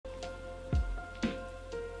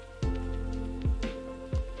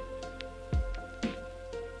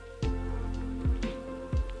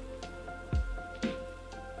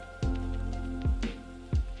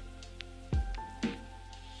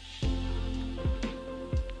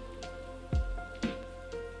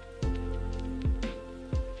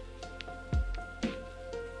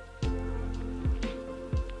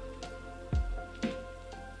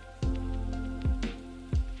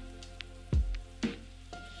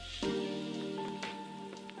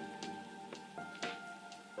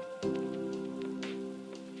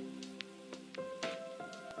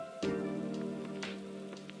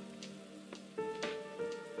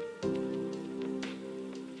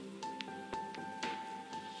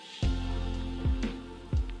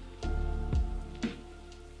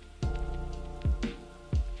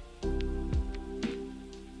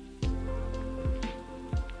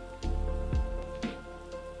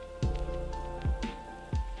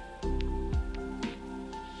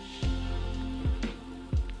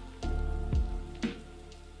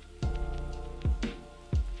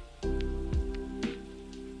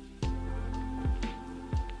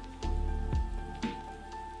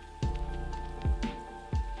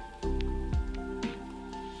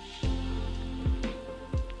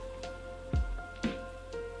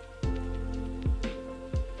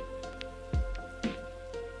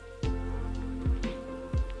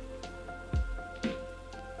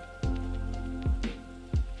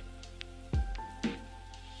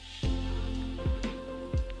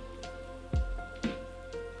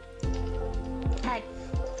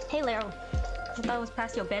Hey, Lero. I thought it was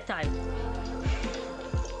past your bedtime.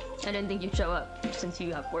 I didn't think you'd show up since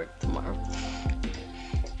you have work tomorrow.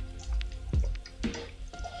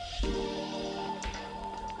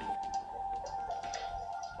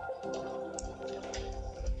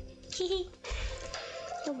 Hehe.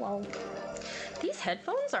 Whoa. These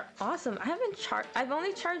headphones are awesome. I've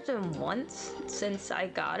only charged them once since I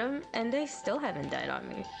got them, and they still haven't died on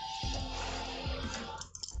me.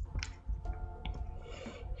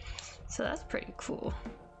 So that's pretty cool.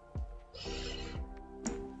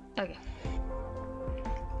 Okay.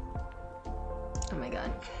 Oh my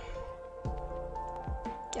god.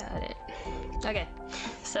 Got it. Okay.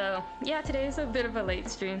 So, yeah, today is a bit of a late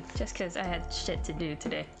stream, just because I had shit to do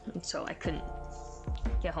today, and so I couldn't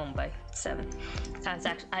get home by 7. I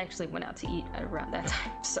actually went out to eat at around that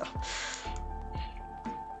time, so.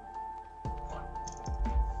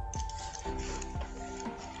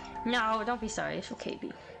 No, don't be sorry. It's okay,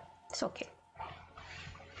 B. It's okay.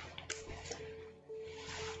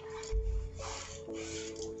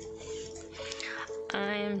 I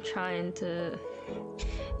am trying to,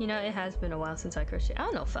 you know, it has been a while since I crocheted. I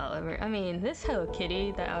don't know if I'll ever, I mean, this Hello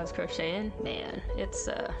Kitty that I was crocheting, man, it's,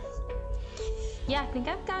 yeah, I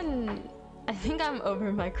think I'm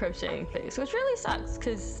over my crocheting phase, which really sucks,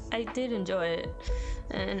 because I did enjoy it,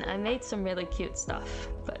 and I made some really cute stuff,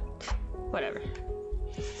 but whatever.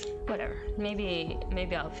 Whatever. Maybe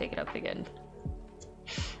I'll pick it up again.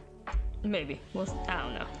 Maybe. I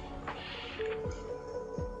don't know.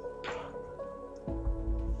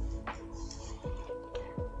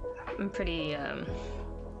 I'm pretty, I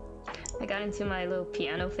got into my little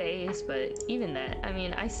piano phase, but even that, I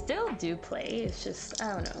mean, I still do play, it's just,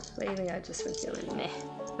 I don't know, lately I've just been feeling meh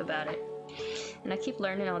about it. And I keep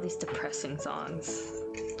learning all these depressing songs.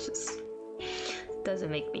 It just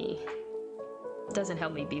doesn't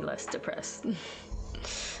help me be less depressed.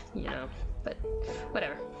 You know, but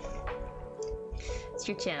whatever. It's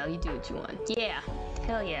your channel, you do what you want. Yeah,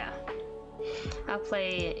 hell yeah. I'll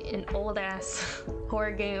play an old ass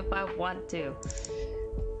horror game if I want to.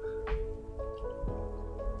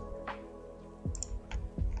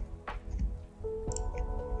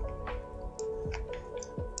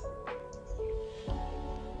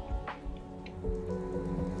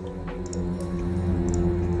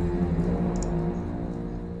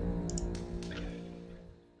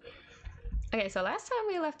 Okay, so last time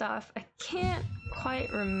we left off, I can't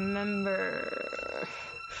quite remember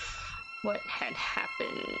what had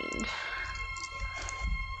happened.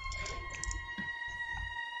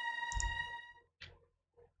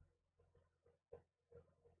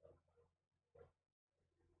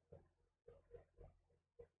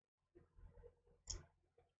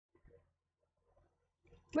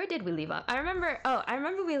 Where did we leave off? I remember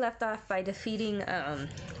we left off by defeating,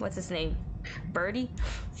 what's his name? Birdie?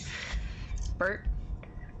 Bert,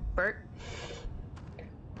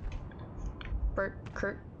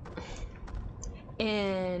 Kurt,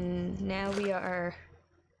 and now we are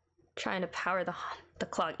trying to power the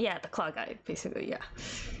claw. Yeah, the claw guy, basically. Yeah,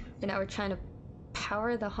 and now we're trying to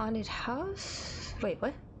power the haunted house. Wait,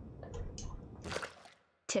 what?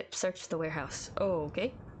 Tip: search the warehouse. Oh,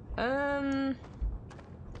 okay. I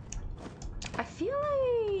feel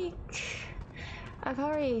like I've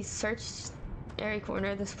already searched every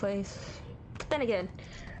corner of this place. But then again,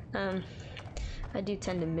 I do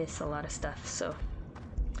tend to miss a lot of stuff, so.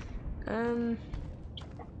 God,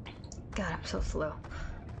 I'm so slow.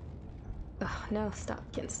 Oh, no, stop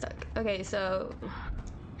getting stuck. Okay, so.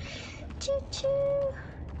 Choo choo.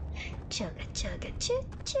 Chugga chugga choo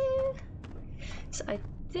choo. So I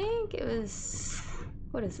think it was.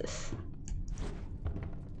 What is this?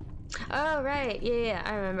 Oh, right. Yeah,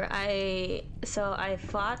 I remember. So I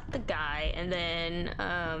fought the guy, and then,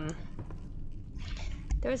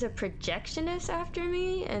 there was a projectionist after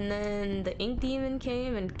me, and then the ink demon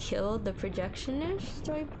came and killed the projectionist,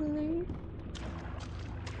 I believe.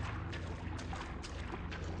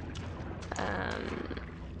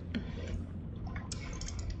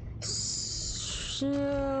 So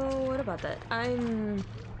what about that? I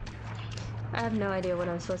have no idea what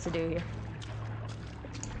I'm supposed to do here.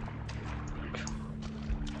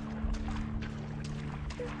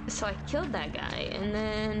 So I killed that guy, and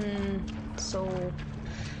then so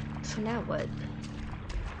now what?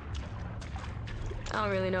 I don't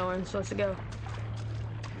really know where I'm supposed to go.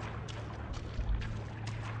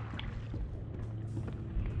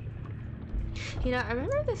 You know, I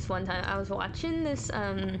remember this one time I was watching this,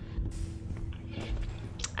 I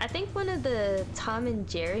think one of the Tom and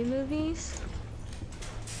Jerry movies,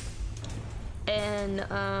 and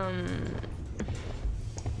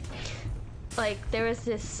like there was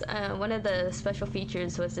this one of the special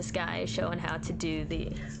features was this guy showing how to do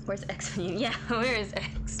the where's X? Yeah, where is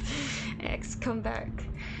X? X, come back.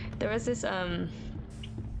 There was this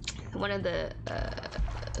one of the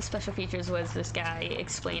special features was this guy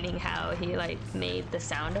explaining how he like made the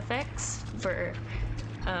sound effects for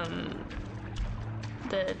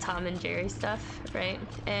the Tom and Jerry stuff, right?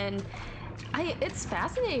 And it's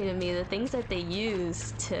fascinating to me the things that they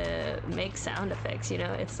use to make sound effects, you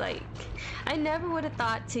know? It's like, I never would have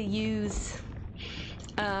thought to use,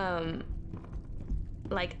 like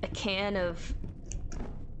a can of,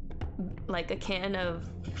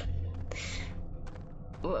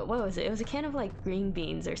 what was it? It was a can of like green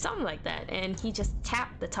beans or something like that, and he just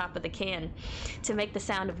tapped the top of the can to make the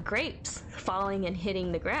sound of grapes falling and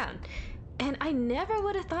hitting the ground. And I never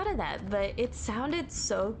would have thought of that, but it sounded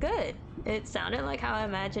so good. It sounded like how I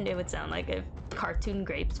imagined it would sound like if cartoon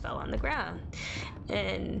grapes fell on the ground.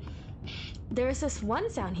 And there was this one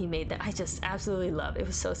sound he made that I just absolutely loved. It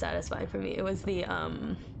was so satisfying for me. It was the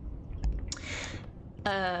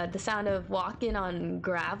sound of walking on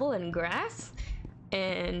gravel and grass.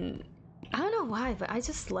 And I don't know why, but I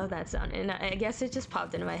just love that sound. And I guess it just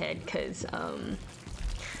popped into my head because, God,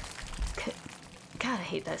 I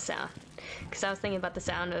hate that sound. Because I was thinking about the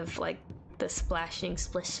sound of like the splashing,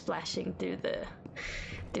 splashing through the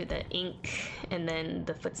ink, and then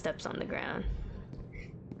the footsteps on the ground.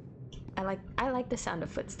 I like the sound of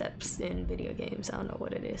footsteps in video games. I don't know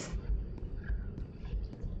what it is.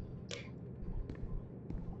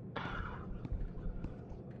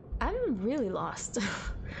 I'm really lost.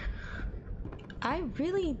 I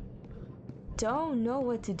really don't know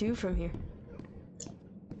what to do from here.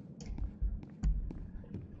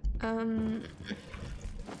 I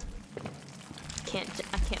can't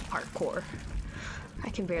parkour. I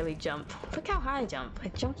can barely jump. Look how high I jump. I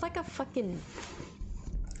jump like a fucking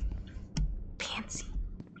pansy.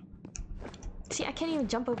 See, I can't even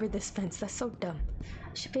jump over this fence. That's so dumb.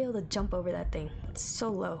 I should be able to jump over that thing. It's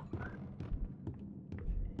so low.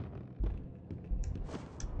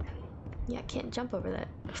 Yeah, I can't jump over that.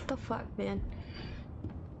 What the fuck, man?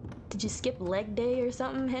 Did you skip leg day or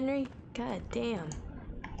something, Henry? God damn.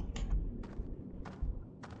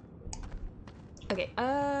 Okay,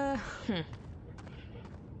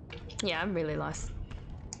 yeah, I'm really lost.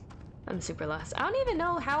 I'm super lost. I don't even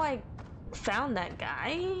know how I found that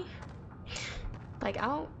guy. Like, I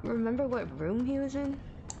don't remember what room he was in.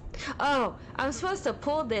 Oh, I'm supposed to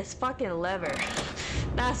pull this fucking lever.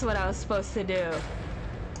 That's what I was supposed to do.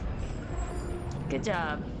 Good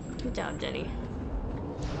job. Good job, Jenny.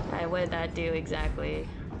 Alright, what did that do exactly?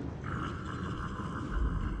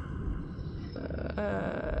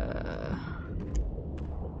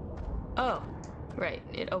 Oh, right.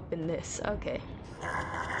 It opened this. Okay.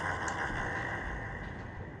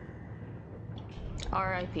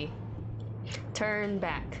 R.I.P. Turn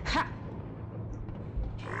back. Ha!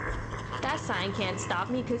 That sign can't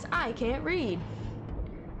stop me because I can't read.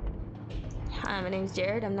 Hi, my name's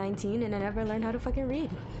Jared. I'm 19 and I never learned how to fucking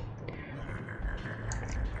read.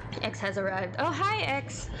 X has arrived. Oh, hi,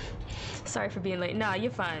 X. Sorry for being late. Nah,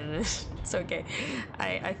 you're fine. It's okay.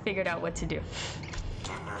 I figured out what to do.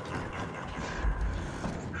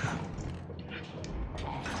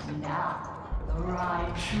 And now, the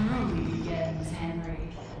ride truly begins, Henry.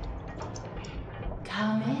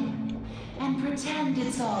 Come in and pretend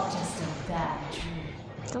it's all just a bad dream.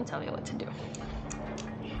 Don't tell me what to do.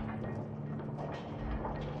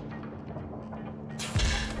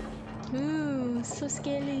 Ooh, so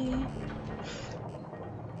scary.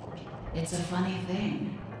 It's a funny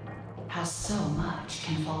thing, how so much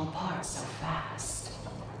can fall apart so fast.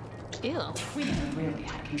 Ew. We never really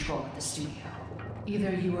had control of the studio.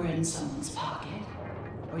 Either you were in someone's pocket,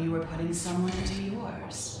 or you were putting someone into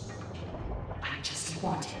yours. I just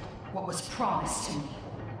wanted what was promised to me.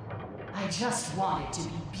 I just wanted to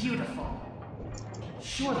be beautiful.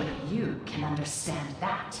 Surely you can understand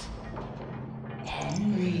that.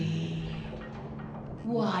 Henry,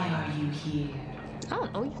 why are you here? I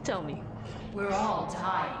don't know, you tell me. We're all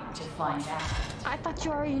dying to find out. I thought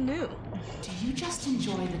you already knew. Do you just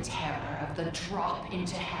enjoy the terror of the drop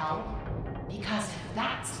into hell? Because if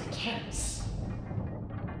that's the case,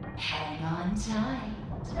 hang on tight.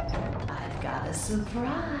 I've got a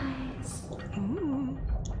surprise. Ooh.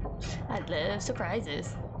 I love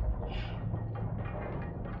surprises.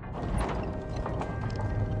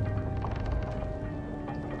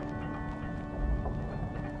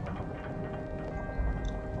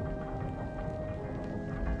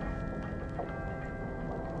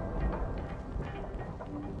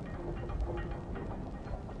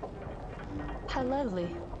 How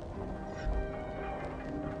lovely.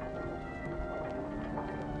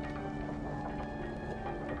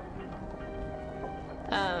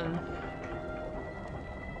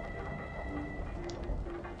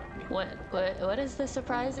 What is the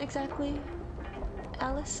surprise exactly,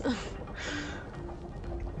 Alice?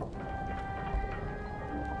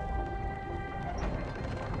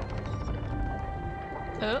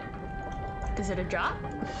 Oh, is it a drop?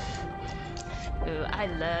 Ooh, I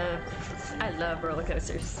love roller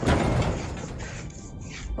coasters.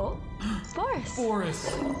 Oh, Boris. Boris.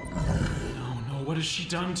 Oh no, what has she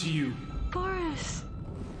done to you? Boris.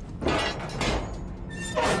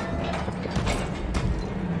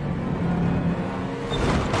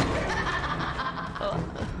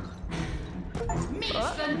 Meet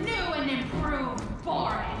the new and improved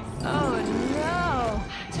Boris. Oh no.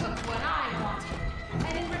 I took what I wanted,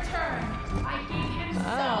 and in return, I gave him so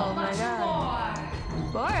Oh, my much God.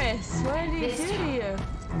 more. Boris, what did he This do to time. you?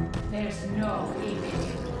 There's no ink.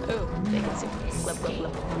 Ooh, bacon soup. Glub, glub,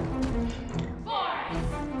 glub. Boris,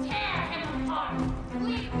 tear him apart.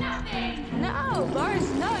 Leave nothing. No, Boris,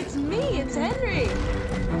 no, it's me. It's Henry.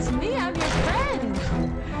 It's me. I'm your friend.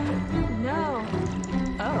 No.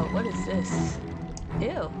 Oh, what is this?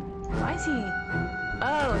 Ew. Why is he...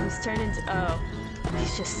 Oh, he's turned into... Oh.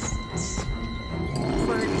 He's just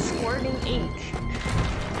squirting ink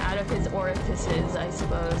out of his orifices, I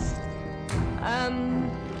suppose.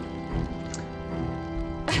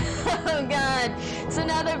 Oh god. It's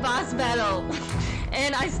another boss battle.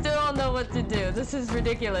 And I still don't know what to do. This is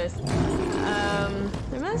ridiculous.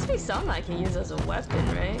 There must be something I can use as a weapon,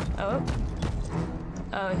 right? Oh.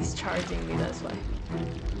 Oh, he's charging me, that's why.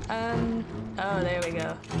 Oh, there we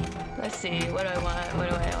go. Let's see, what do I want? What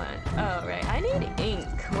do I want? Oh, right, I need ink.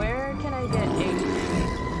 Where can I get ink?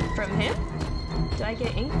 From him? Do I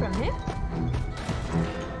get ink from him?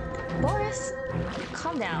 Boris,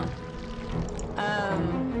 calm down.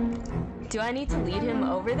 Do I need to lead him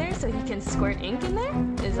over there so he can squirt ink in there?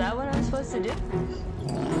 Is that what I'm supposed to do?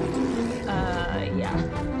 Yeah.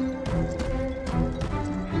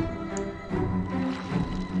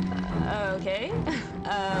 Okay.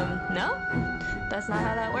 No? That's not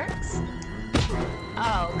how that works?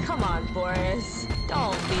 Oh, come on, Boris.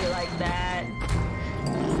 Don't be like that.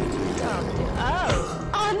 Don't do... Oh!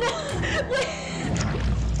 Oh, no!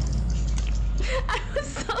 I was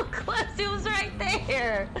so close. It was right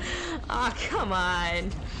there. Oh, come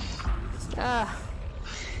on.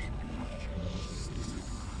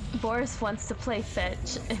 Boris wants to play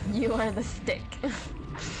fetch, and you are the stick.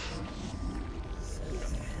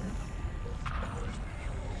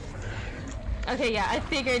 Okay, yeah, I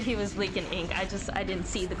figured he was leaking ink. I didn't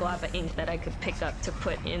see the glob of ink that I could pick up to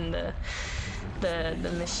put in the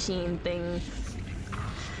machine thing.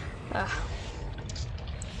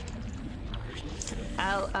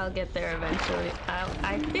 I'll get there eventually.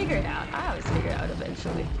 I figure it out. I always figure it out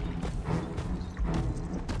eventually.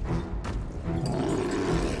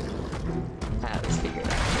 I always figure it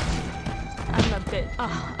out.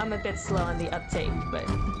 I'm a bit slow on the uptake, but.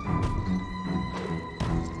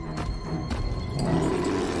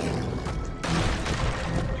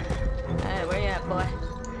 Alright, where you at, boy?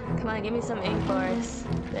 Come on, give me some ink, Boris.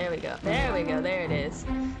 There we go. There we go. There it is.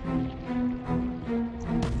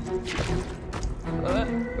 Oh,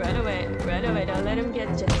 run away. Run away. Don't let him get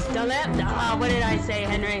you. Don't let him. Oh, what did I say,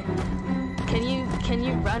 Henry? Can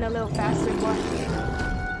you run a little faster, boy?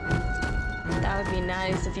 That would be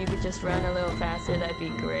nice if you could just run a little faster. That'd be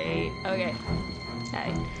great. Okay.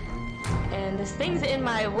 Alright. And this thing's in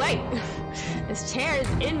my way. This chair is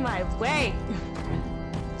in my way.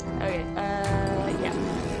 Okay, yeah.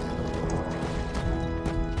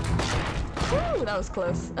 Whew, that was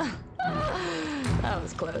close. That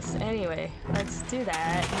was close. Anyway, let's do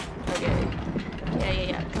that. Okay.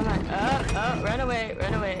 Yeah. Come on. Oh, run away,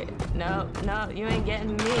 run away. No, you ain't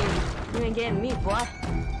getting me. You ain't getting me, boy.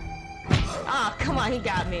 Oh, come on, he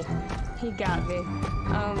got me. He got me.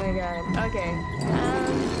 Oh my god. Okay.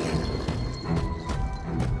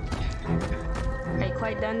 Are you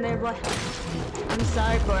quite done there, boy? I'm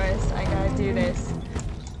sorry, Boris. I gotta do this.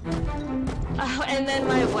 Oh, and then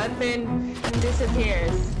my weapon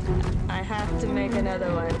disappears. I have to make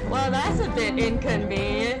another one. Well, that's a bit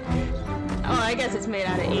inconvenient. Oh, I guess it's made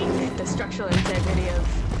out of ink. The structural integrity of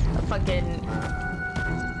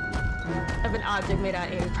an object made out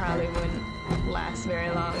of ink probably wouldn't last very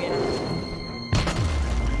long, you know?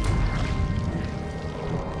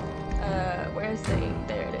 Where's the ink?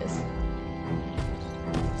 There it is.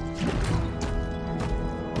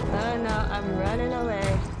 Oh no, I'm running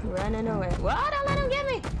away. Running away. Whoa, don't let him get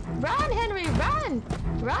me! Run, Henry, run!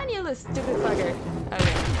 Run, you little stupid fucker.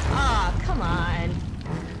 Okay. Aw, oh, come on.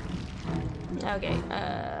 Okay,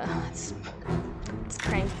 let's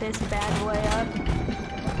crank this bad boy up.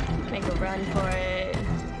 Make a run for it.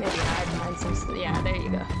 Maybe hide behind some... Yeah, there you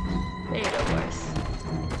go. There you go, Boris.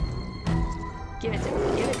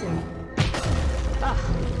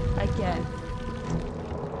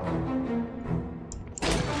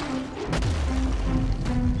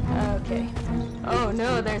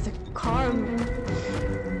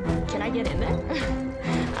 get in there?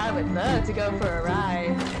 I would love to go for a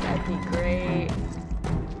ride. That'd be great.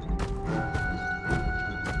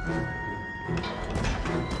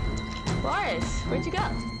 Boris, where'd you go?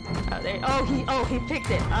 Oh, there. Oh, he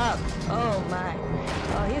picked it up. Oh my.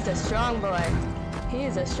 Oh, he's a strong boy. He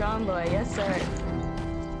is a strong boy. Yes, sir.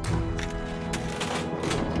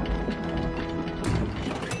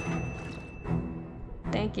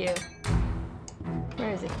 Thank you.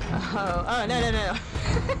 Where is he? Oh, no.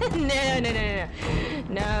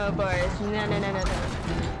 No, Boris. No.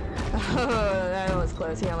 Oh, that was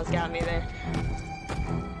close. He almost got me there.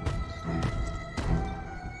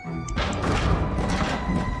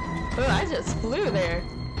 Oh, I just flew there.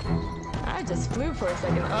 I just flew for a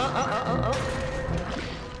second. Oh.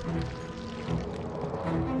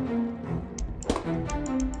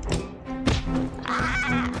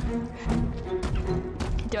 Ah!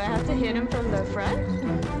 Do I have to hit him from the front?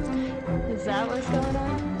 Is that what's going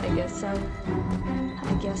on? I guess so.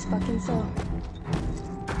 I guess fucking so.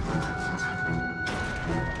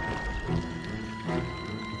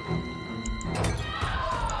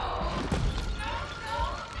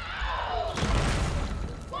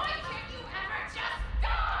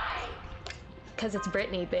 Because it's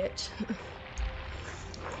Britney, bitch.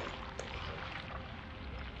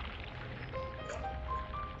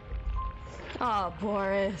 Oh,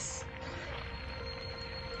 Boris.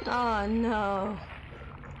 Oh, no.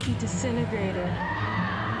 He disintegrated.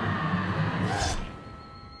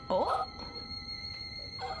 Oh?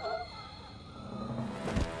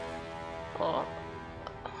 Oh.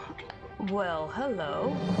 Well,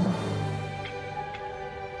 hello.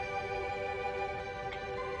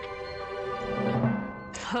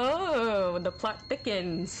 Oh, the plot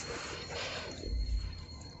thickens.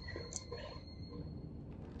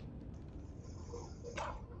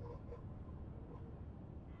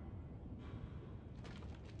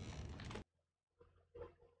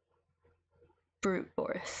 Brute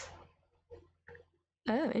Boris.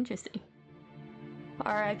 Oh, interesting.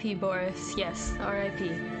 R.I.P. Boris. Yes, R.I.P.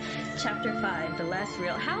 Chapter 5, The Last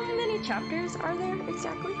Reel. How many chapters are there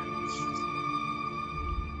exactly?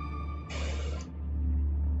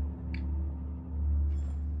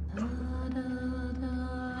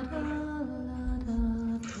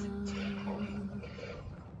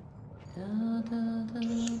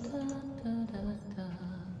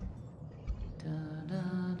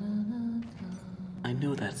 I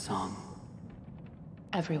know that song.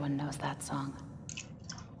 Everyone knows that song.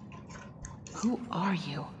 Who are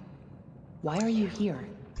you? Why are you here?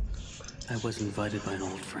 I was invited by an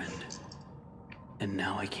old friend. And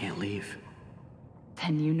now I can't leave.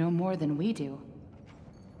 Then you know more than we do.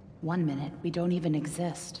 1 minute, we don't even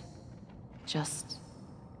exist. Just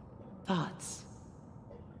thoughts.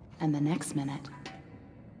 And the next minute,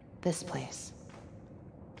 this place.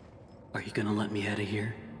 Are you gonna let me out of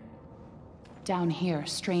here? Down here,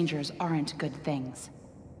 strangers aren't good things.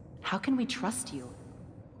 How can we trust you?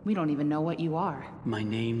 We don't even know what you are. My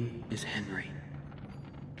name is Henry.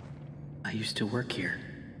 I used to work here.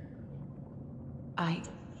 I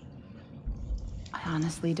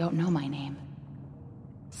honestly don't know my name.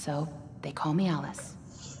 So, they call me Alice.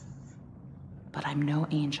 But I'm no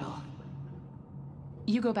angel.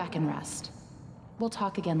 You go back and rest. We'll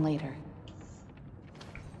talk again later.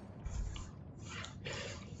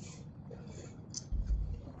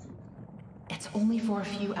 It's only for a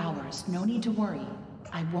few hours. No need to worry.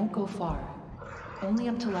 I won't go far. Only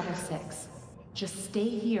up to level 6. Just stay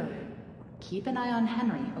here. Keep an eye on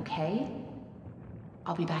Henry, okay?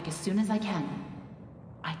 I'll be back as soon as I can.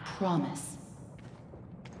 I promise.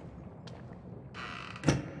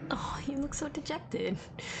 Oh, he looks so dejected.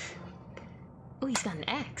 Oh, he's got an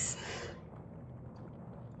axe.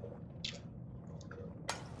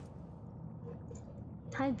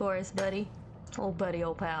 Hi, Boris, buddy. Old buddy,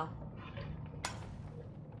 old pal.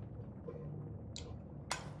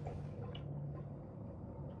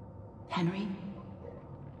 Henry?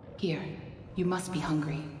 Here. You must be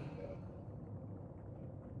hungry.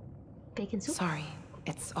 Bacon soup? Sorry,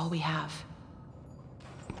 it's all we have.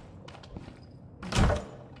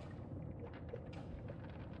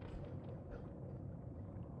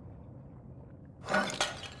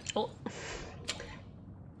 Oh.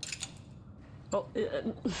 Oh.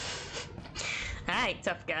 Hi,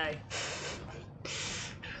 tough guy.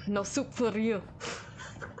 No soup for you.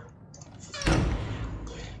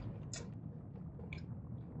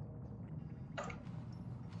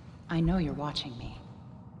 I know you're watching me.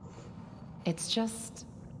 It's just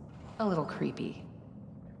a little creepy.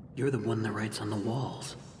 You're the one that writes on the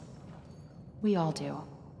walls. We all do.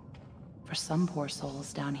 For some poor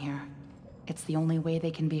souls down here, it's the only way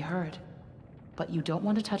they can be heard. But you don't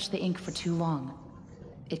want to touch the ink for too long.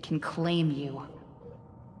 It can claim you,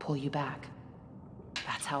 pull you back.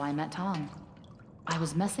 That's how I met Tom. I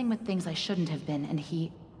was messing with things I shouldn't have been, and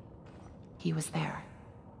he was there.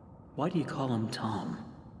 Why do you call him Tom?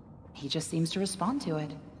 He just seems to respond to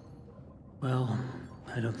it. Well,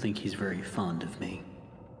 I don't think he's very fond of me.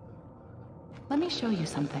 Let me show you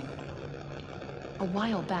something. A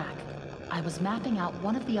while back, I was mapping out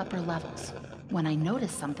one of the upper levels when I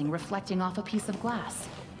noticed something reflecting off a piece of glass.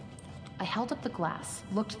 I held up the glass,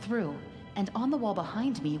 looked through, and on the wall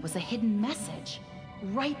behind me was a hidden message.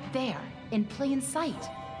 Right there, in plain sight.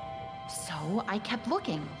 So I kept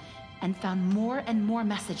looking, and found more and more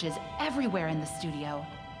messages everywhere in the studio.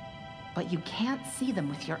 But you can't see them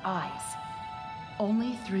with your eyes.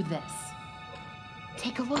 Only through this.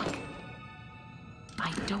 Take a look.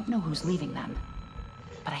 I don't know who's leaving them,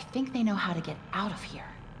 but I think they know how to get out of here.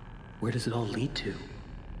 Where does it all lead to?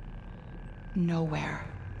 Nowhere.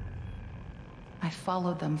 I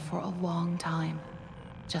followed them for a long time.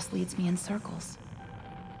 Just leads me in circles.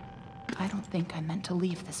 I don't think I meant to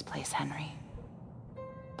leave this place, Henry.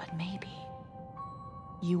 But maybe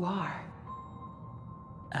you are.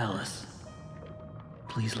 Alice,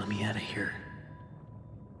 please let me out of here.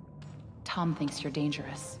 Tom thinks you're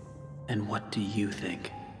dangerous. And what do you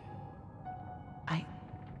think?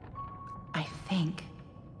 I think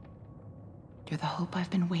you're the hope I've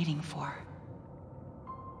been waiting for.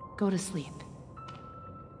 Go to sleep.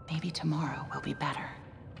 Maybe tomorrow will be better.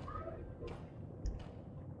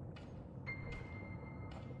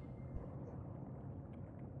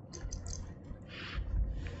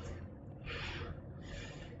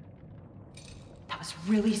 That was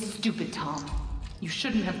really stupid, Tom. You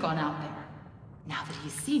shouldn't have gone out there. Now that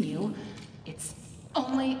he's seen you, it's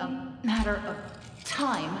only a matter of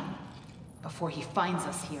time before he finds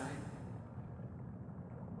us here.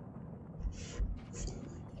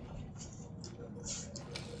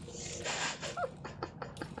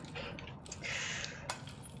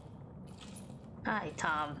 Hi,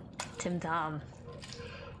 Tom. Tim Tom.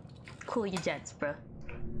 Cool your jets, bro.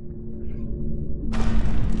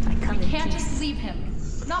 I come in Can't peace. just leave him.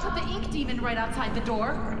 Not with the ink demon right outside the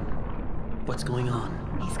door. What's going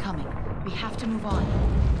on? He's coming. We have to move on.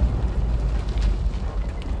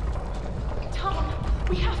 Tom,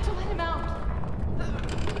 we have to let him out.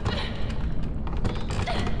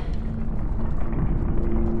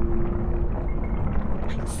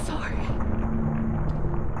 I'm sorry.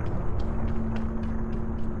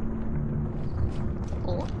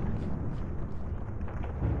 Oh.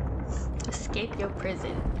 Escape your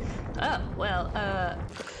prison. Oh, well,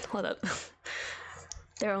 hold up.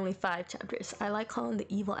 There are only 5 chapters. I like calling the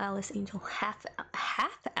evil Alice Angel half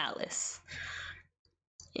Alice.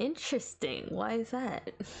 Interesting. Why is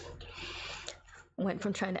that? Went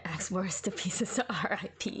from trying to ask words to pieces to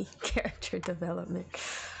RIP. Character development.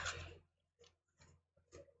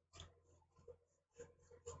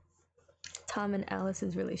 Tom and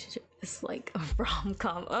Alice's relationship is like a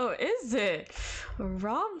rom-com. Oh, is it? A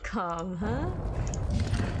rom-com, huh?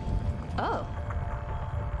 Oh.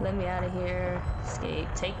 Let me out of here. Escape.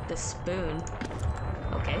 Take the spoon.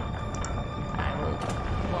 Okay. I will.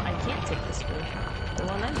 Well, I can't take the spoon. It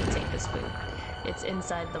won't let me take the spoon. It's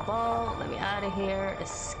inside the ball. Let me out of here.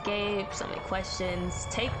 Escape. So many questions.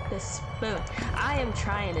 Take the spoon. I am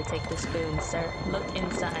trying to take the spoon, sir. Look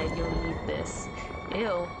inside. You'll need this.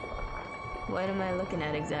 Ew. What am I looking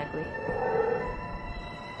at exactly?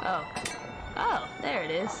 Oh. Oh, there it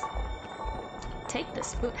is. Take the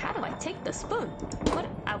spoon. How do I take the spoon? What?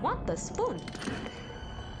 I want the spoon.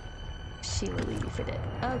 She will leave you for dead.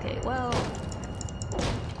 Okay, well.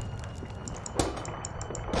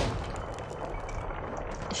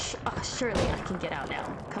 Surely I can get out now.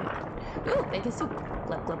 Come on. Ooh, bacon soup.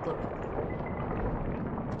 Glub, glub, glub.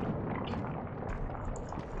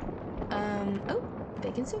 Oh,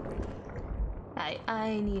 bacon soup.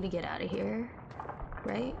 I need to get out of here,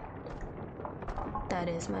 right? That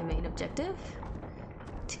is my main objective.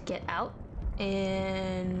 To get out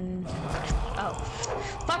and... Oh,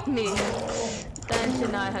 fuck me. That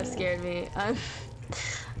should not have scared me.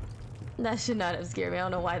 That should not have scared me. I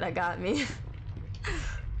don't know why that got me.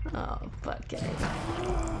 Oh, fuck it.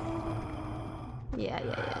 Yeah.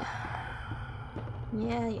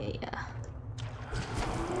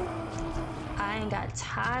 I ain't got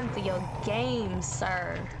time for your games,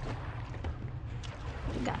 sir.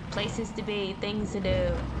 Got places to be, things to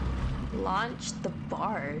do. Launch the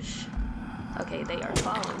barge. Okay, they are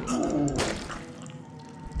following me.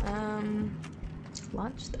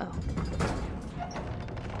 Launched? Oh.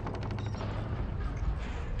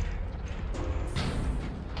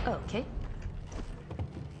 Okay.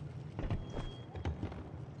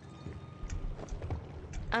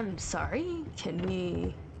 I'm sorry, can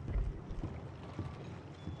we...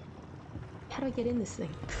 How do I get in this thing?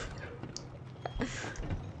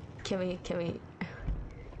 Can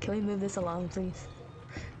we move this along, please?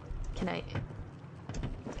 Can I...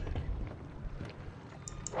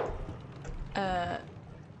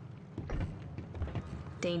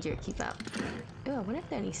 Danger, keep out. Oh, I wonder if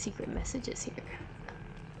there are any secret messages here.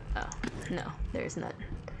 Oh, no, there's none.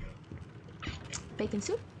 Bacon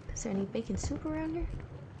soup? Is there any bacon soup around here?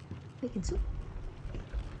 Bacon soup?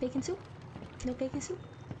 Bacon soup? No bacon soup?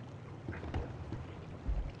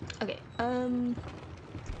 Okay,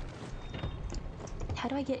 how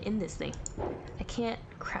do I get in this thing? I can't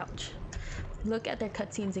crouch. Look at their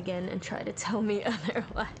cutscenes again and try to tell me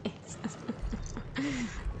otherwise.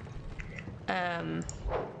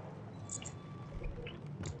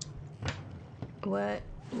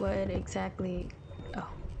 What exactly? Oh.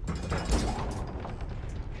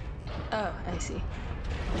 Oh, I see.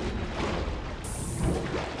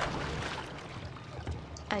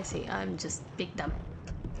 I see, I'm just big dumb.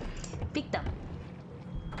 Big dumb.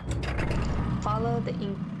 Follow the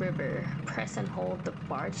ink river. Press and hold the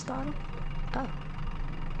barge throttle. Oh.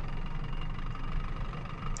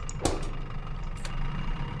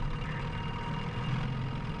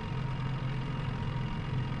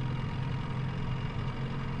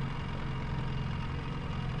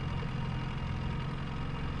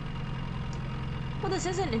 Well, this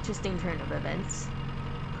is an interesting turn of events.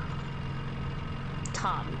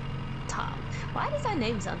 Tom. Why does that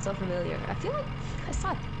name sound so familiar? I feel like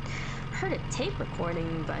I heard a tape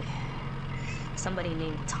recording by somebody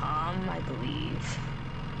named Tom, I believe.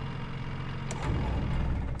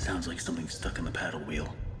 Sounds like something stuck in the paddle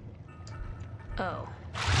wheel. Oh.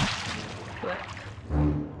 What?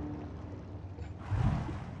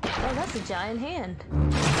 Oh, that's a giant hand.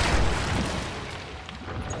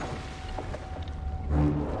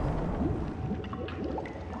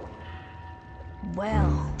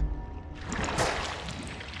 Well.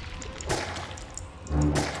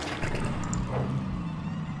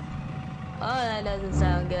 Oh, that doesn't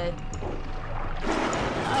sound good.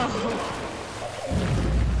 Oh.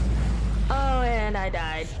 Oh, and I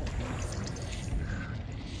died.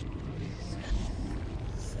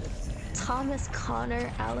 Thomas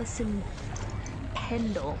Connor Allison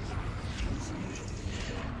Pendle.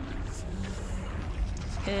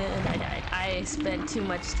 And I died. I spent too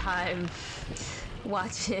much time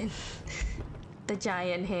watching the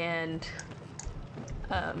giant hand.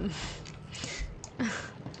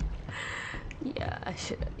 Yeah, I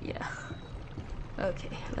should. Yeah.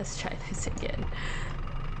 Okay, let's try this again.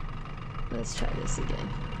 Let's try this again.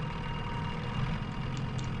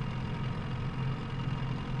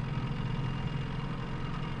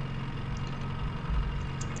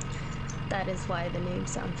 That is why the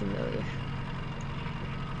names sound familiar.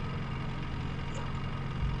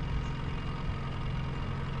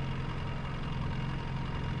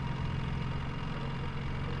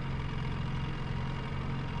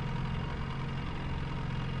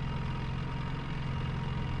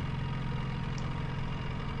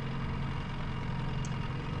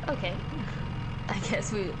 Okay, I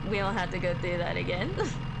guess we don't have to go through that again.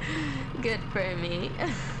 Good for me.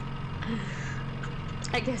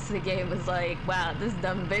 I guess the game was like, wow, this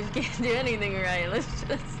dumb bitch can't do anything right. Let's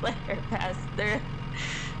just let her pass through.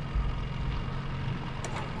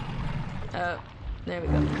 Oh, there we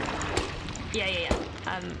go. Yeah.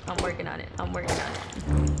 I'm working on it. I'm working on it.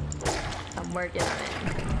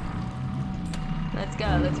 Let's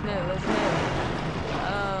go. Let's move.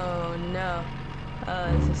 Oh no.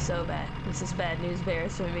 Oh, this is so bad. This is bad news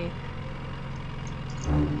bears for me.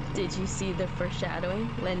 Did you see the foreshadowing?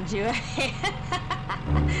 Lend you a hand.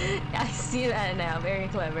 I see that now. Very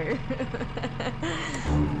clever.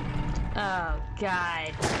 Oh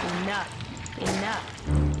God. Enough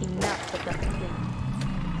with the fucking...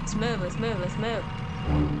 Let's move.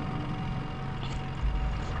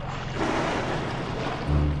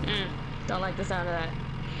 Don't like the sound of that.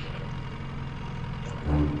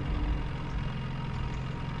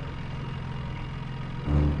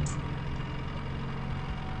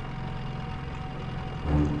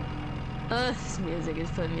 This music is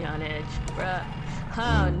putting me on edge, bruh.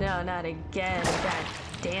 Oh no, not again. God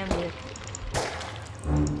damn it.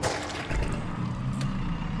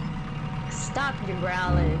 Stop your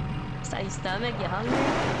growling. Is that your stomach? You hungry?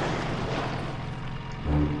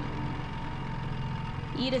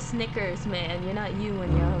 Eat a Snickers, man. You're not you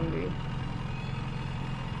when you're hungry.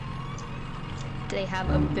 Do they have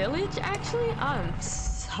a village, actually? I'm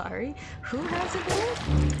sorry. Who has a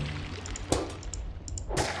village?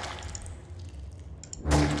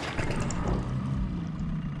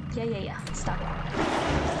 Yeah. Stop it.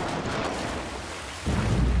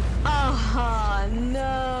 Oh,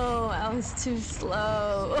 no. I was too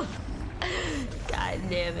slow. God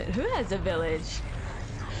damn it. Who has a village?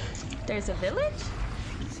 There's a village?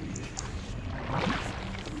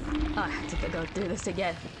 Oh, I have to go through this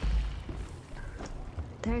again.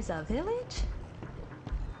 There's a village?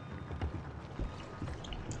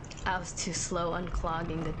 I was too slow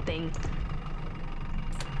unclogging the thing.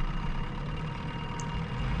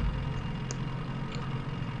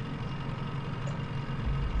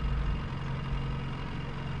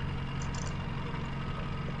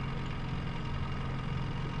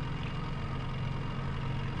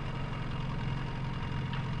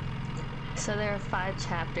 So there are 5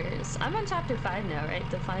 chapters. I'm on chapter 5 now, right?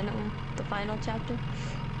 The final chapter?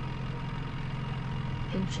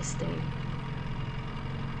 Interesting.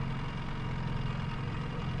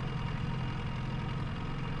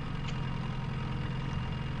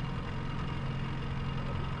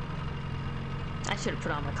 I should have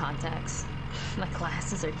put on my contacts. My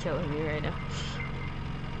glasses are killing me right now.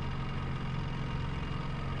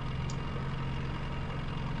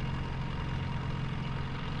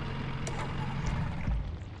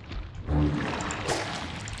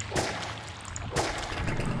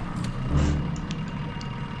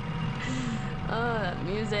 Oh, that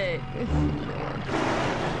music.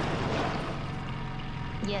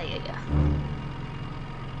 Yeah.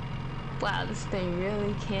 Wow, this thing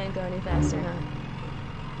really can't go any faster, huh?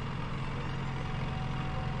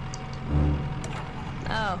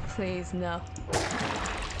 Oh, please, no.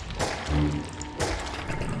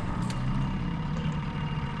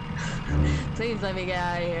 Please let me get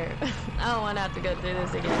out of here. I don't want to have to go through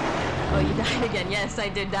this again. Oh, you died again. Yes, I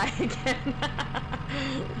did die again.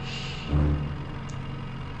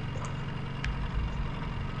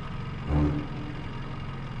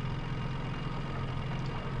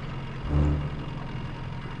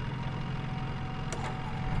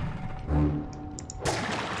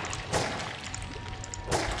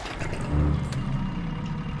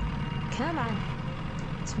 Come on.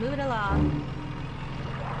 Let's move it along.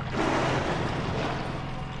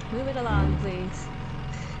 Move it along, please.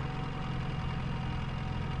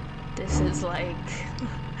 This is like...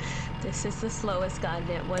 this is the slowest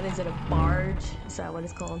goddamn... What is it, a barge? Is that what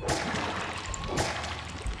it's called?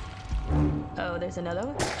 Oh, there's another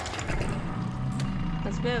one?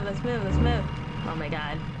 Let's move. Oh my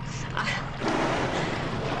god.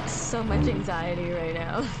 So much anxiety right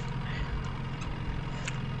now.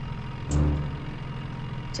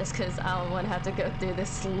 Just because I don't want to have to go through this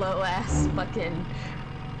slow-ass fucking...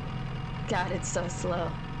 God, it's so slow.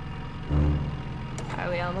 Are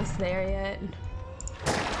we almost there yet?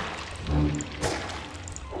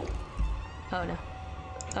 Oh no.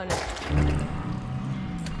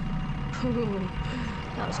 Ooh,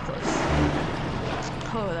 that was close.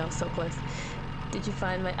 Oh, that was so close. Did you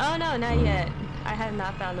find my... Oh no, not yet. I have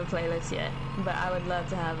not found the playlist yet, but I would love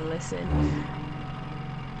to have a listen.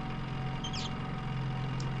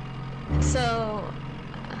 So,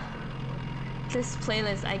 this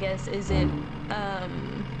playlist, I guess, isn't,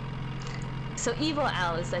 so evil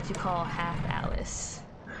Alice that you call half Alice,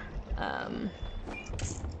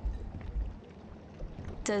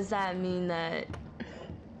 does that mean that,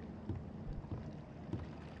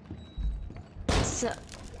 so,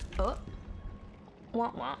 oh,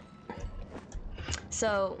 wah.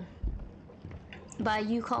 So, by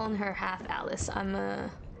you calling her half Alice, I'm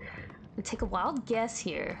gonna take a wild guess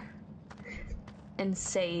here and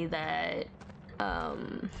say that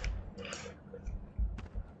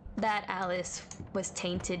that Alice was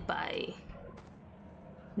tainted by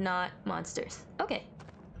not monsters. Okay,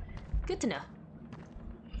 good to know.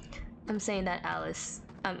 I'm saying that Alice,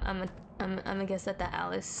 I'm gonna guess that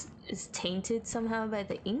Alice is tainted somehow by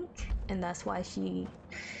the ink, and that's why she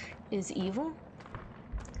is evil.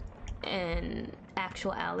 And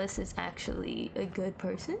actual Alice is actually a good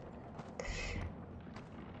person.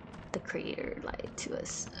 The creator lied to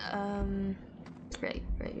us. Right.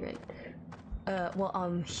 Well,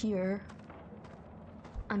 I'm here.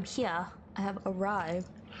 I have arrived.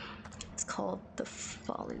 It's called the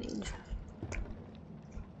Fallen Angel.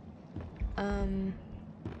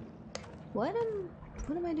 What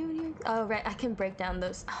am I doing here? Oh, right, I can break down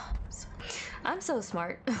those. Oh, I'm so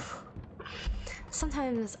smart.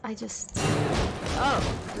 Sometimes I just... Oh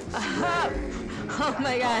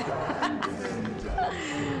my god.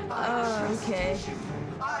 Oh, okay.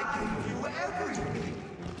 I gave you everything,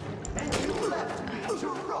 and you left me to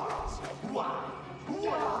rot.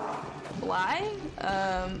 Why?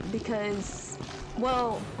 Because...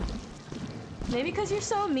 Well... Maybe because you're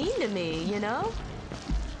so mean to me, you know?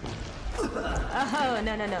 Oh,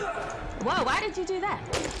 no, no, no. Whoa, why did you do that?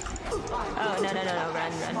 Oh, no, no, no, no.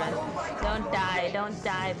 Run, run, run. Don't die. Don't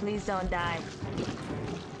die. Please don't die.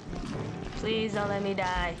 Please don't let me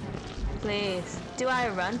die. Please. Do I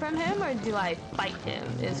run from him or do I fight him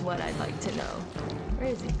is what I'd like to know. Where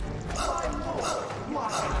is he? Why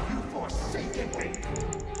have you forsaken me?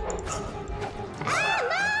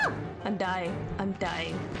 Ah, no! I'm dying. I'm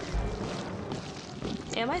dying.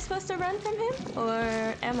 Am I supposed to run from him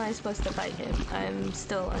or am I supposed to fight him? I'm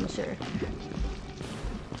still unsure.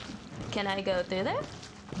 Can I go through there?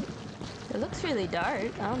 It looks really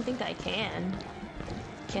dark. I don't think I can.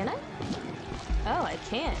 Can I? Oh, I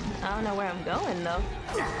can. I don't know where I'm going though.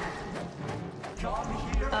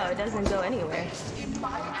 Oh, it doesn't go anywhere.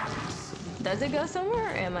 Does it go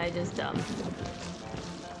somewhere or am I just dumb?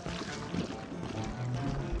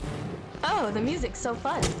 Oh, the music's so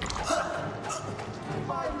fun.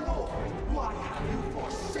 My lord, why have you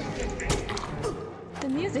forsaken me? The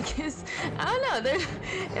music is, I don't know, there,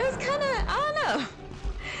 it was kind of, I don't know.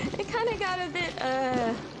 It kind of got a bit,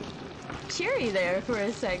 cheery there for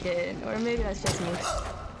a second. Or maybe that's just me.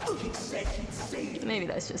 Maybe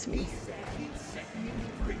that's just me.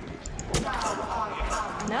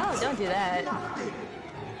 No, don't do that.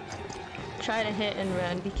 Try to hit and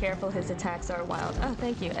run. Be careful, his attacks are wild. Oh,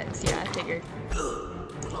 thank you, X. Yeah, I figured.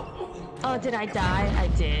 Oh, did I die? I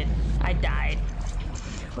did. I died.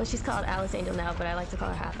 Well, she's called Alice Angel now, but I like to call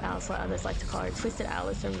her Half Alice, while others like to call her Twisted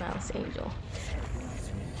Alice or Mouse Angel.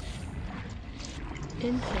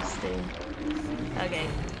 Interesting. Okay,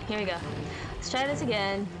 here we go. Let's try this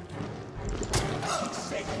again.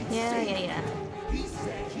 Yeah.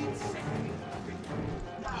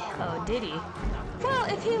 Oh, did he? Well,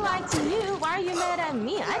 if he lied to you, why are you mad at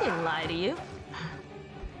me? I didn't lie to you.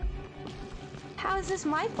 How is this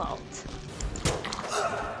my fault?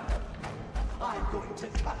 I'm going to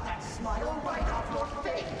cut that smile right off your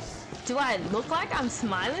face. Do I look like I'm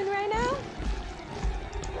smiling right now?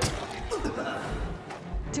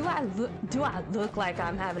 Do I look like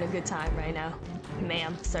I'm having a good time right now?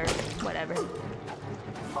 Ma'am, sir, whatever.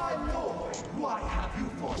 My lord, why have you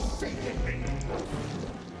forsaken me?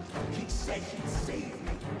 He said he'd save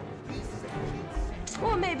me.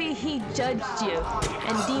 Well, maybe he judged you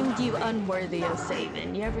and deemed you unworthy of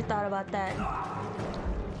saving. You ever thought about that?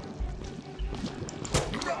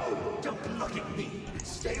 No, don't look at me.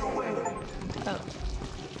 Stay away. Oh.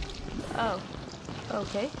 Oh.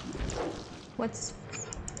 Okay. What's...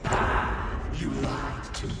 You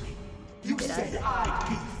lied to me. You said I'd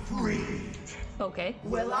be free. Okay.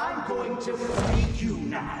 Well, I'm going to free you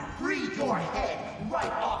now. Free your head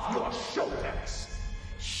right off your shoulders.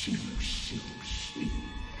 Sheep.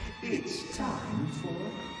 It's time for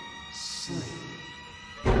sleep.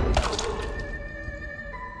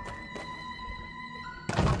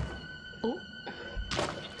 Oh.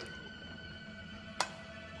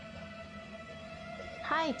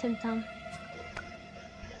 Hi, Tim Tam.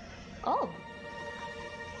 Oh.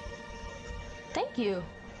 Thank you.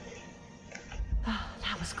 Oh,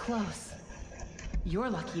 that was close. You're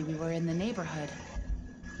lucky we were in the neighborhood.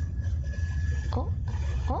 Oh.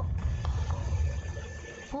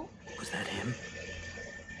 Was that him?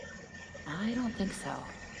 I don't think so.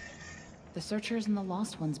 The Searchers and the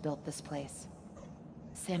Lost Ones built this place.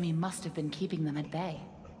 Sammy must have been keeping them at bay,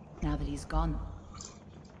 now that he's gone.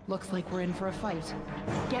 Looks like we're in for a fight.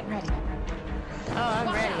 Get ready. Oh,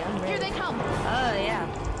 I'm ready. Here they come! Oh, yeah.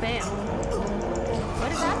 Bam.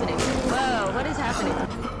 What is happening? Whoa, what is happening?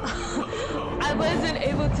 I wasn't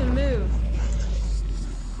able to move.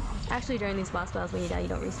 Actually, during these boss battles, when you die, you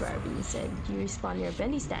don't restore RB. Instead, you respawn your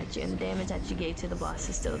bendy statue, and the damage that you gave to the boss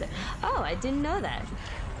is still there. Oh, I didn't know that.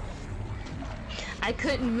 I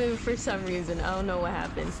couldn't move for some reason. I don't know what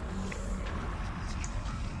happened.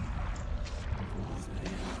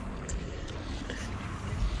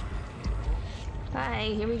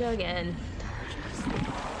 Hi, here we go again.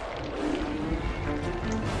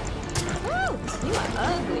 Woo! You are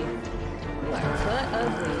ugly. You are butt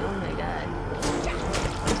ugly. Oh my god.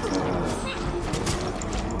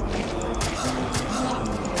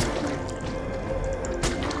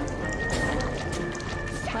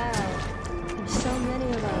 Wow. There's so many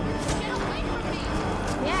of them. Get away from me!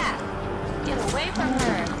 Yeah! Get away from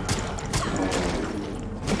her!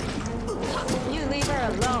 You leave her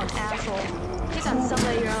alone, asshole. Pick on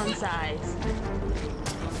somebody your own size.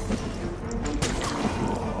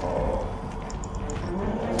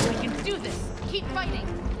 We can do this! Keep fighting!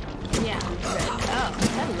 Yeah, good. Oh,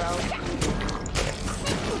 hello.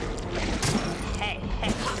 Hey,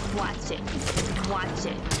 watch it. Watch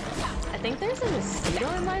it. I think there's a mosquito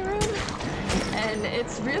in my room, and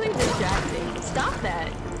it's really distracting. Stop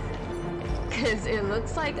that. Because it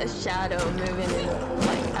looks like a shadow moving in,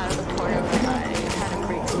 like, out of the corner of my eye. It kind of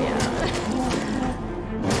freaks me out.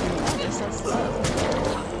 Oh, they're so slow.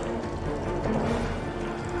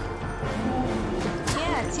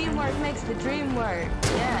 Yeah, teamwork makes the dream work.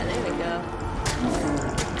 Yeah, there we go.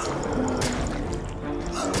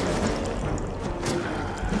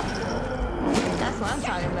 That's what I'm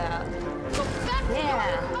talking about.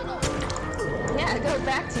 Yeah. Yeah, go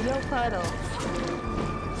back to your puddle.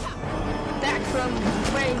 Back from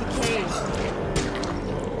where you came.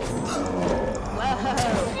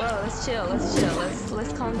 Whoa, let's chill,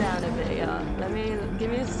 let's calm down a bit, y'all. Give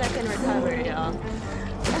me a second to recover, y'all.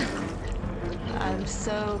 I'm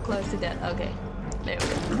so close to death. Okay, there we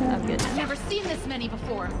go. I'm good. I've never seen this many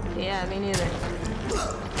before. Yeah, me neither.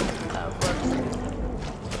 Oh, whoops.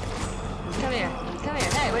 Come here.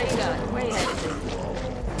 Hey, where you going? Where you headed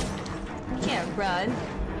to? Can't run.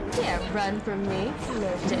 Can't run from me.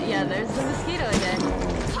 Yeah, there's the mosquito again.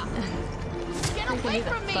 Get away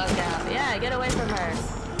from me! Fuck out. Yeah, get away from her.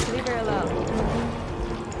 Leave her alone.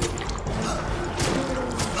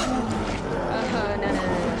 Oh, no.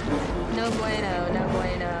 No bueno.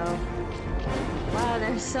 Wow,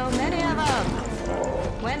 there's so many of them.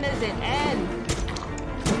 When does it end?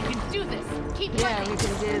 We can do this. Keep Yeah, fighting. we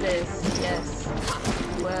can do this. Yes.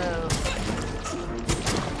 Whoa.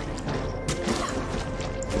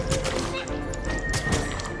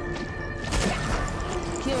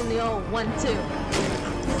 Give him the old 1-2.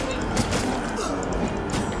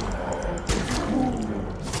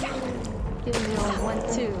 Give him the old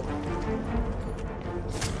 1-2.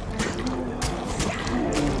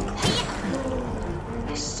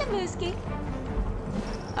 Shamuski.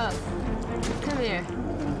 Oh, come here.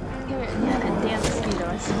 Yeah, that damn mosquito. I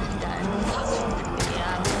should have died.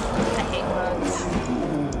 Yeah, I hate bugs.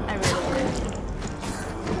 I really do.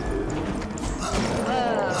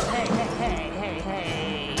 Whoa, hey.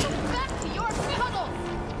 Back to your puddle.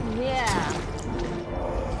 Yeah.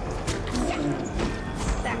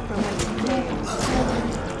 Back from where you came.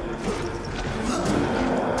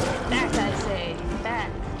 Back, I say. Back.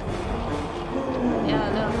 Yeah,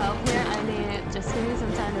 no help here. I need... Just give me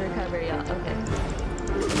some time to recover, y'all. Okay.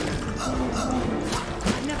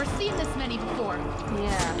 I've never seen this many before.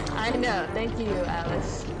 Yeah, I know. Thank you,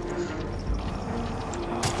 Alice.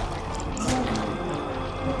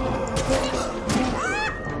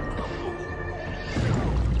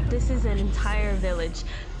 This is an entire village.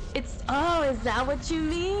 Oh, is that what you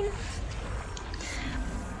mean?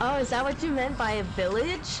 Oh, is that what you meant by a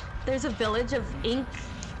village? There's a village of ink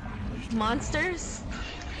monsters?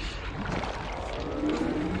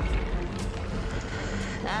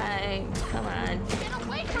 Come on. Get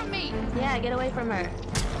away from me! Yeah, get away from her.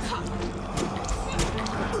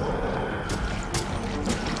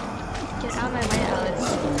 Get out of my way, Alice.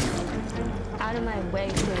 Out of my way,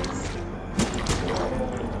 please.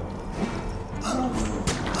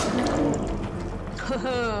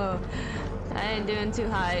 I ain't doing too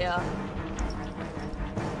high, y'all.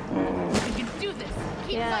 We can do this.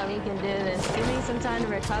 Keep Yeah, fighting. we can do this. Give me some time to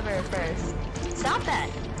recover first. Stop that!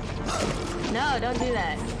 No, don't do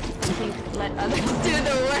that. Let others do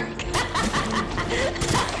the work.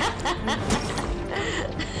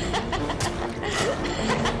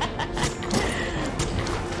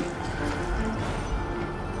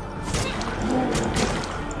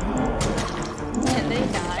 Can they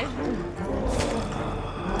die?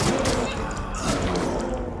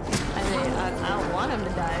 I mean, I don't want them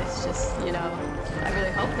to die. It's just, you know, I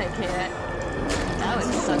really hope they can't. That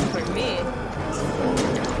would suck for me.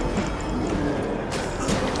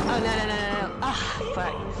 Oh, no. Ah,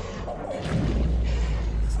 fuck.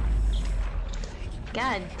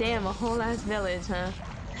 God damn, a whole ass village, huh?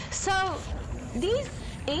 So, these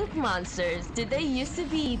ink monsters, did they used to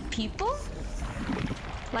be people?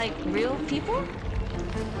 Like, real people?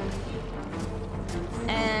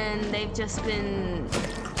 And they've just been...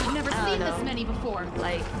 I've never seen this many before.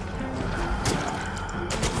 Like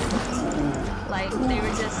they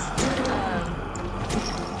were just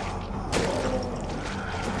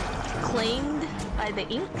claimed by the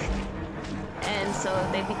ink, and so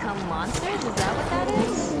they become monsters. Is that what that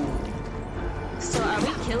is? So are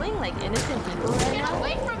we killing like innocent people right Get now?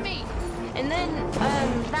 away from me! And then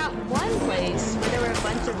that one place where there were a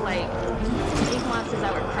bunch of like ink monsters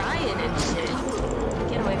that were crying and shit.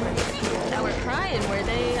 Get away from me. That were crying. Were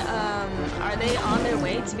they are they on their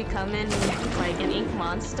way to becoming like an ink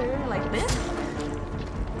monster like this?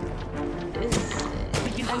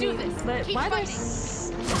 I do mean, this. but Keep why fighting.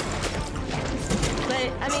 But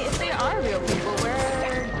I mean, if they are real people,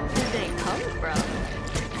 where did they come from?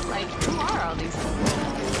 Like, who are all these people?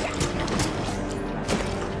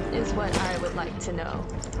 Is is what I would like to know.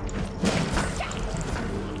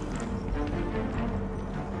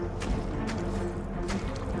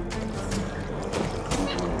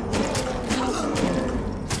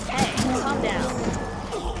 Hey, calm down.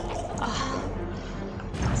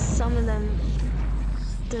 Some of them.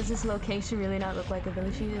 Does this location really not look like a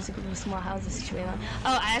village? There's a group of small houses situated on.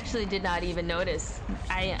 Oh, I actually did not even notice.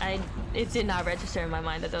 It did not register in my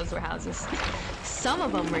mind that those were houses. Some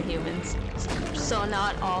of them were humans, so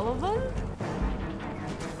not all of them.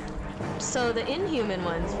 So the inhuman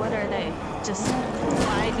ones, what are they? Just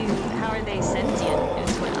how are they sentient?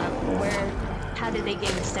 Is what how did they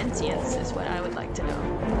gain sentience? Is what I would like to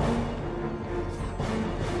know.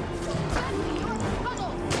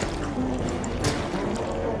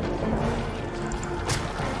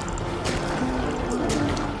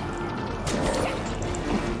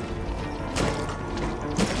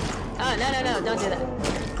 No, don't do that.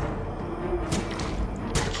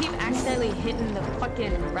 I keep accidentally hitting the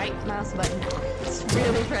fucking right mouse button. It's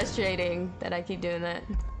really frustrating that I keep doing that.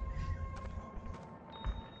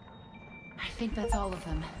 I think that's all of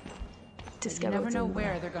them. You never know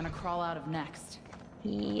where they're gonna crawl out of next.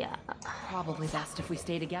 Yeah. Probably best if we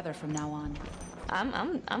stay together from now on.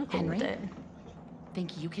 I'm cool with it.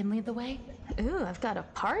 Think you can lead the way? Ooh, I've got a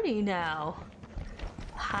party now.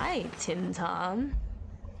 Hi, Tim Tom.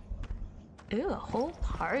 Ooh, a whole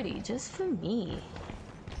party just for me.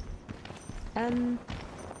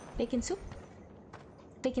 Bacon soup?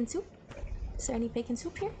 Bacon soup? Is there any bacon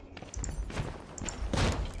soup here?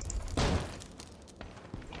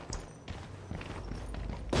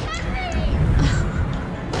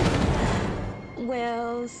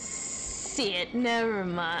 Well, shit, never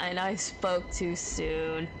mind. I spoke too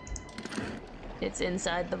soon. It's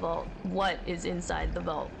inside the vault. What is inside the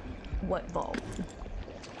vault? What vault?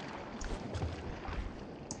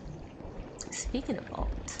 Speaking of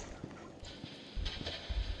vault.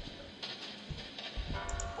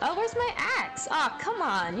 Oh, where's my axe? Oh, come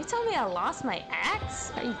on. You tell me I lost my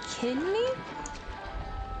axe? Are you kidding me?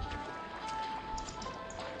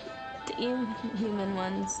 The inhuman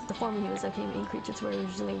ones, the former humans that became ink creatures were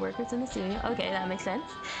originally workers in the studio. Okay, that makes sense.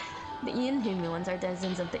 The inhuman ones are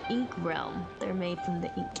denizens of the ink realm. They're made from the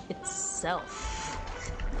ink itself.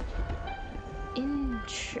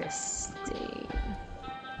 Interesting.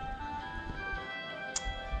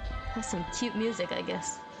 That's some cute music, I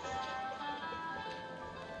guess.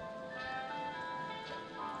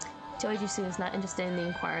 Joey Jusu is not interested in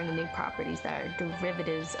acquiring new properties that are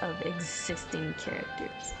derivatives of existing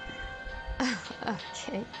characters.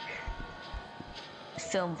 Okay.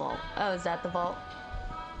 Film vault. Oh, is that the vault?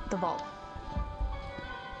 The vault.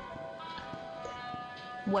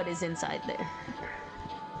 What is inside there?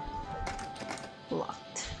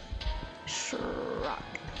 Locked. Shrock.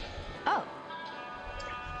 Oh.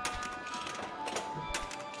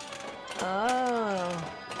 Oh.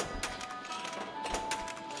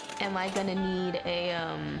 Am I gonna need a,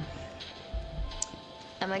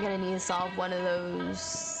 am I gonna need to solve one of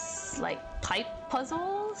those, like, pipe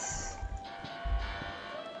puzzles?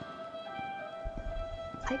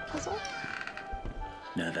 Pipe puzzle?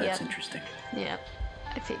 No, that's interesting. Yep,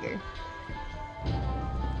 I figured.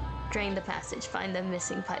 Drain the passage, find the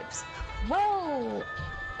missing pipes. Whoa!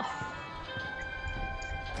 Oh.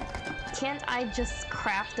 Can't I just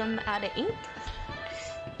craft them out of ink?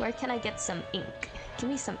 Where can I get some ink? Give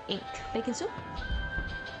me some ink. Bacon soup?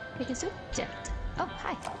 Bacon soup? Jet. Oh,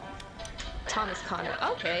 hi. Thomas Connor.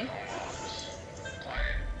 Okay.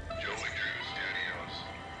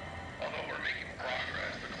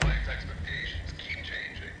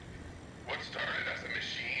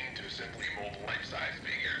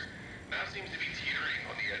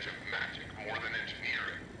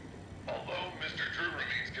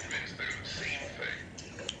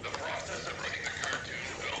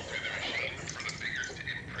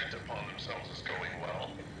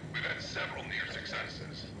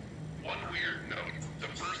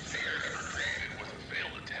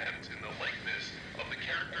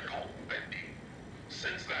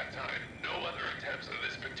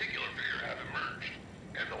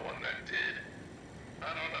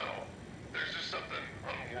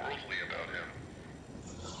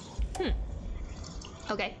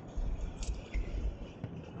 Okay.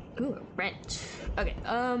 Ooh, a wrench. Okay,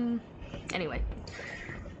 anyway.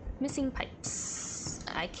 Missing pipes.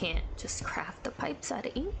 I can't just craft the pipes out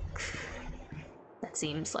of ink. That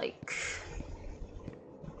seems like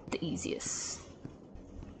the easiest.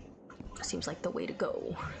 Seems like the way to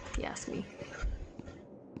go, if you ask me.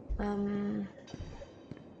 Oh.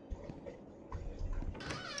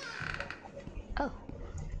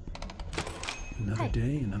 Another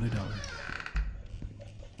day, another dollar.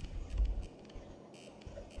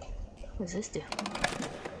 does this do?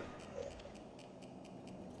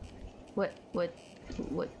 What,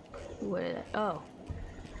 oh.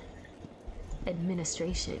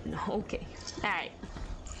 Administration, okay. Alright.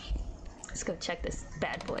 Let's go check this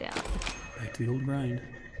bad boy out. Back to the old grind.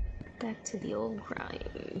 Back to the old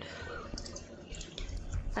grind.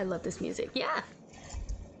 I love this music. Yeah!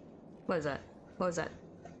 What is that? What was that?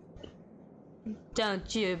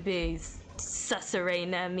 Don't you be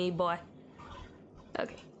susserating at me, boy.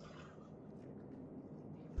 Okay.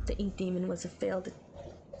 The ink demon was a failed...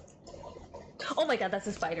 Oh my god, that's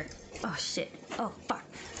a spider. Oh shit. Oh fuck.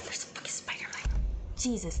 There's a fucking spider, man.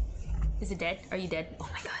 Jesus. Is it dead? Are you dead? Oh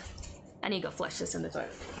my god. I need to go flush this in the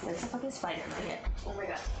toilet. There's a fucking spider in my head. Oh my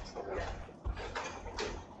god. Oh my god.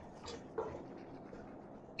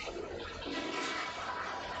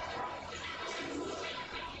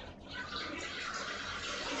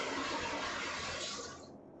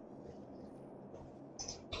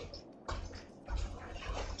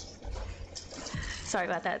 Sorry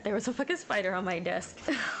about that. There was a fucking spider on my desk.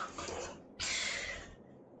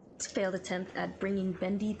 It's a failed attempt at bringing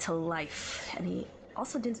Bendy to life. And he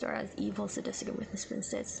also didn't start as evil, sadistic, and witness, but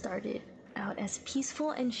instead started out as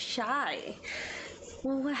peaceful and shy.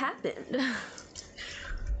 Well, what happened?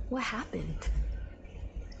 What happened?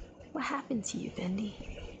 What happened to you, Bendy?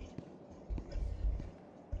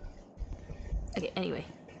 Okay, anyway.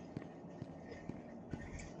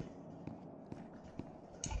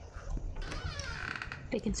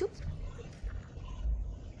 Bacon soup?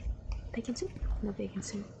 Bacon soup? No bacon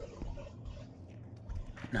soup.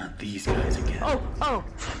 Not these guys again. Oh, oh!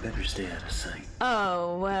 Better stay out of sight.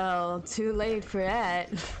 Oh, well, too late for that.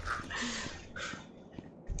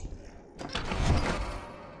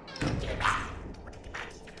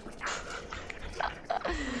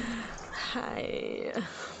 Hi.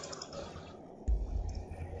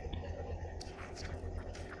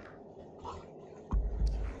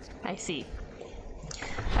 I see.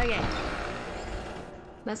 Okay.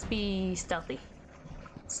 Must be stealthy.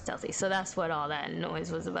 Stealthy. So that's what all that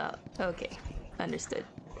noise was about. Okay. Understood.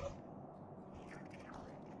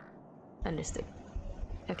 Understood.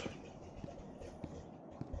 Okay.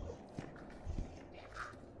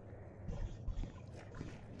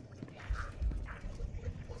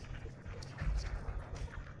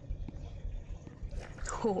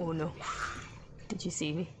 Oh no. Did you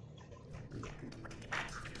see me?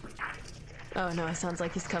 Oh no, it sounds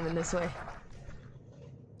like he's coming this way.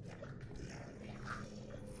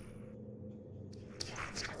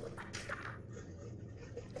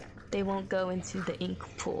 They won't go into the ink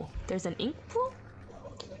pool. There's an ink pool?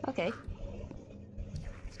 Okay.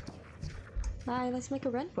 Alright, let's make a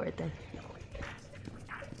run for it then.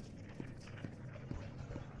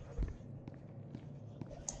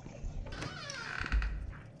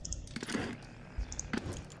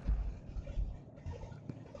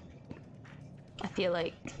 I feel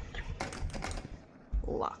like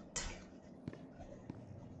locked.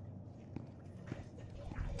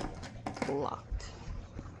 Locked.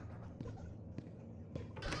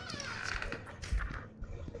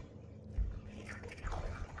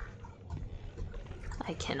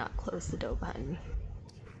 I cannot close the door behind me.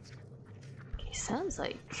 Okay, sounds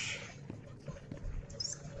like...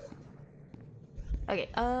 Okay,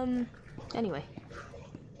 anyway.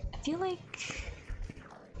 I feel like...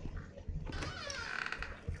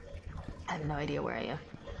 I have no idea where I am.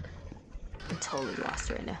 I'm totally lost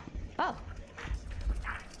right now. Oh!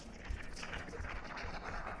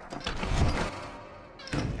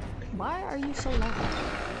 Why are you so loud?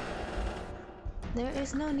 There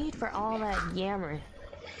is no need for all that yammering.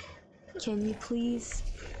 Can you please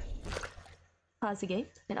pause the game?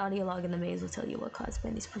 An audio log in the maze will tell you what caused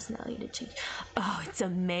Bendy's personality to change. Oh, it's a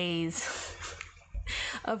maze.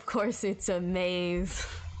 Of course it's a maze.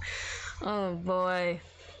 Oh boy.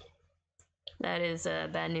 That is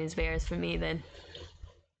bad news bears for me then.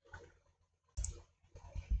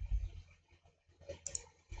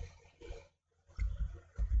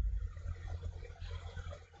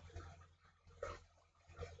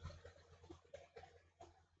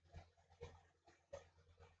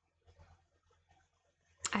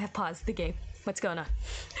 I have paused the game. What's going on?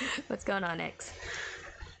 What's going on, X?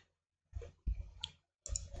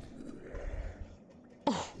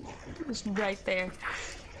 Oh, it was right there.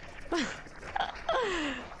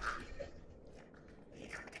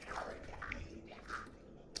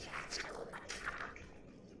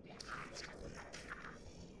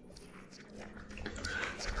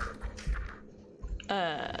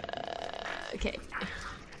 Okay.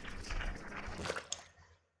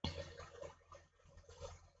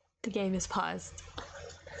 The game is paused.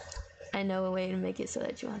 I know a way to make it so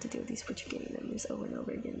that you want to deal with these butcher gang members over and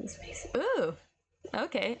over again in space. Ooh,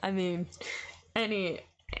 okay. I mean, any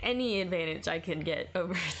advantage I can get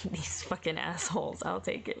over these fucking assholes, I'll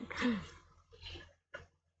take it.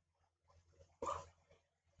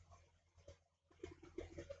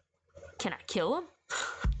 Can I kill him?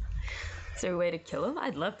 Is there a way to kill him?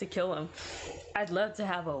 I'd love to kill him. I'd love to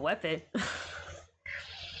have a weapon.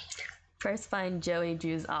 First find Joey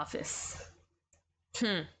Drew's office.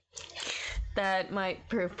 That might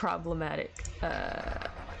prove problematic.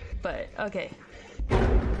 But okay.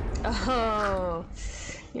 Oh,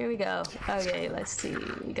 here we go. Okay, let's see.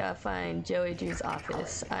 We gotta find Joey Drew's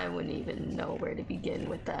office. I wouldn't even know where to begin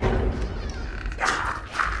with that.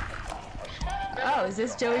 Oh, is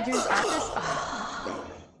this Joey Drew's office?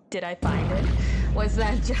 Oh, did I find it? Was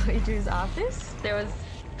that Joey Drew's office? There was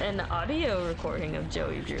an audio recording of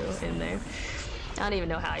Joey Drew in there. I don't even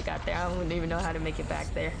know how I got there. I wouldn't even know how to make it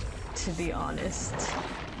back there, to be honest.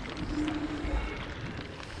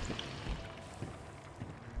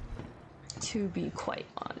 To be quite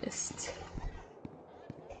honest.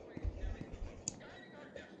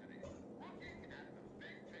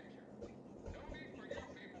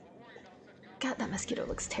 God, that mosquito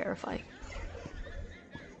looks terrifying.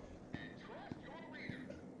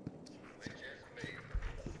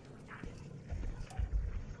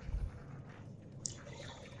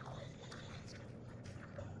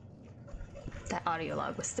 That audio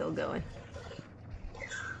log was still going.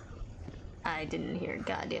 I didn't hear a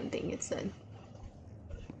goddamn thing it said.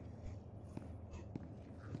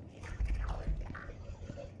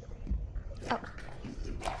 Oh.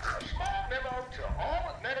 Small memo to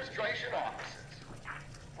all administration offices.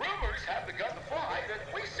 Rumors have begun to fly that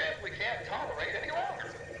we simply can't tolerate any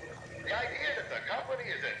longer. The idea that the company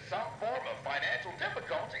is in some form of financial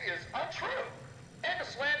difficulty is untrue, and the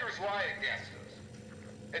slanders lie against us.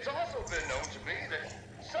 It's also been known to me that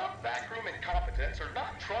some backroom incompetents are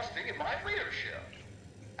not trusting in my leadership.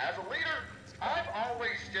 As a leader, I'm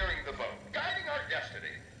always steering the boat, guiding our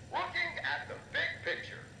destiny, looking at the big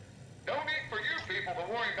picture. No need for you people to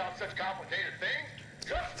worry about such complicated things.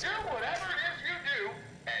 Just do whatever it is you do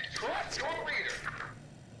and trust your leader,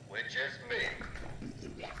 which is me.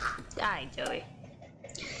 Die, Joey.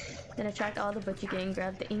 Then attract all the butcher gang,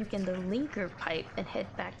 grab the ink and the linker pipe, and head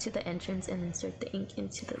back to the entrance and insert the ink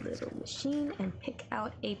into the little machine and pick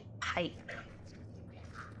out a pipe.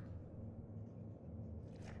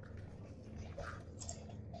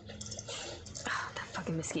 Oh, that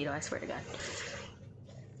fucking mosquito, I swear to God.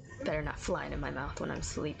 Better not fly in my mouth when I'm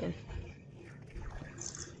sleeping.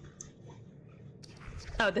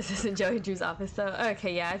 Oh, this isn't Joey Drew's office though?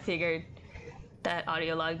 Okay, yeah, I figured. That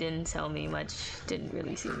audio log didn't tell me much, didn't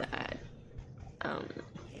really seem to add.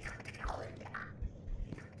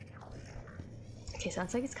 Okay,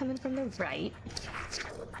 sounds like it's coming from the right.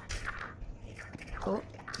 Oh,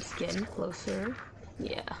 it's getting closer.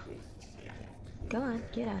 Yeah. Go on,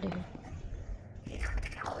 get out of here.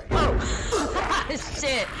 Oh!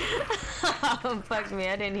 Shit! Oh, fuck me,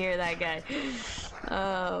 I didn't hear that guy.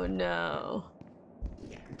 Oh, no.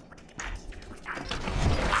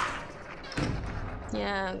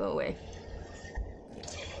 Yeah, go away.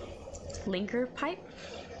 Linker pipe?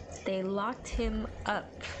 They locked him up.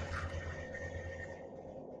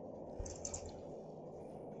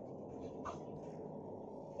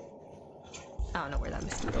 I don't know where that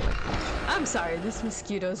mosquito went. I'm sorry, this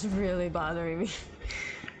mosquito's really bothering me.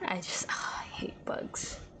 I hate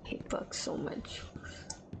bugs. I hate bugs so much.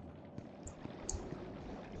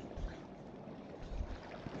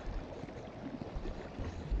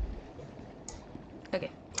 Okay.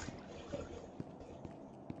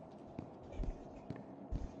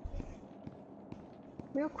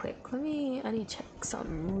 Real quick, I need to check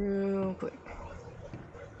something real quick.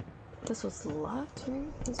 This was locked, right?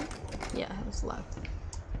 Was it? Yeah, it was locked.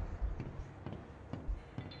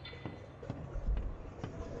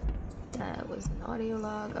 That was an audio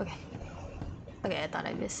log. Okay. Okay, I thought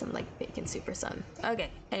I missed some like bacon soup or something. Okay,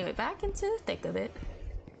 anyway, back into the thick of it.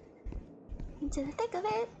 Into the thick of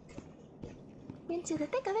it. Into the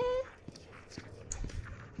thick of it.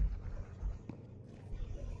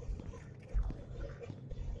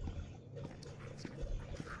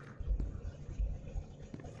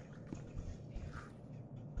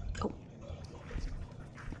 Oh.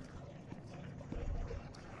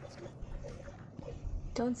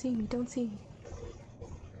 Don't see me, don't see me.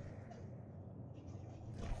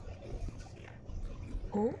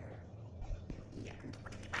 Oh.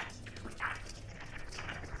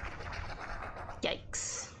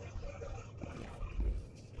 Yikes.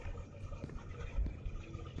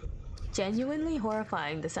 Genuinely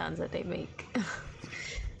horrifying, the sounds that they make.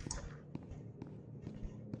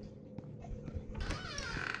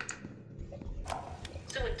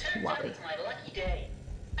 So it turns out Wally. it's my lucky day.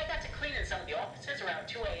 I got to clean in some of the offices around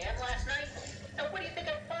 2 a.m. last night, and what do you think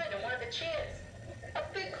I find on one of the chairs? A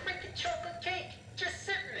big freaking chocolate cake, just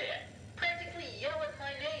sitting there, practically yelling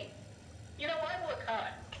my name. You know, I work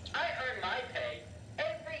hard. I earn my pay,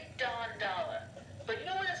 every darn dollar. But you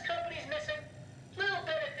know what this company's missing? Little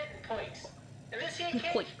benefit and points. And this here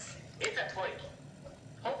cake, Points. it's a point.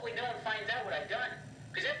 Hopefully no one finds out what I've done.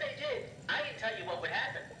 Because if they did, I can tell you what would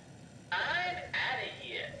happen. I'm out of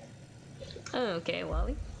here. Okay,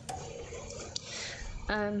 Wally.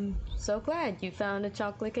 I'm so glad you found a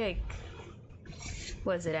chocolate cake.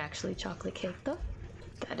 Was it actually chocolate cake, though?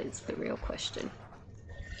 That is the real question.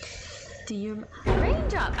 Do you...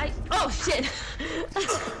 Raindrop! Oh, shit!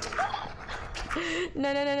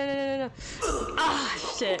 No. Ah,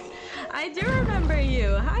 shit. I do remember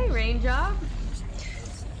you. Hi, Raindrop.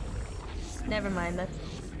 Never mind,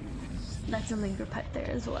 that's a linger pet there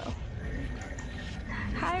as well.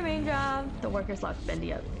 Hi, Raindrop. The workers locked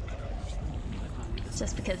Bendy up.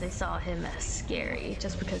 Just because they saw him as scary.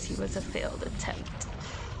 Just because he was a failed attempt.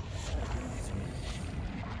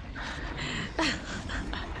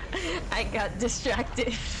 I got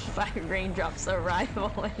distracted by Raindrop's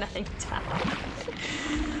arrival and I died.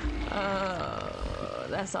 Oh,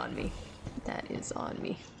 that's on me. That is on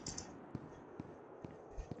me.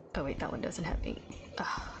 Oh wait, that one doesn't have ink.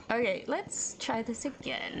 Okay, let's try this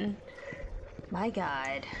again. My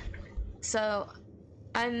god. So,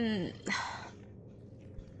 I'm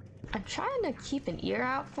trying to keep an ear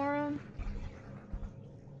out for him.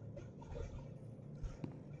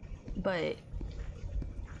 But...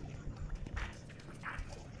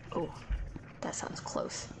 Oh, that sounds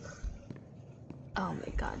close. Oh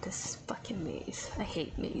my god, this fucking maze. I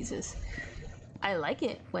hate mazes. I like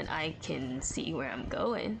it when I can see where I'm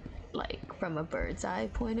going, like from a bird's eye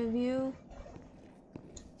point of view.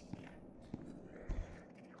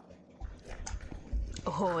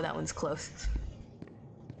 Oh, that one's close.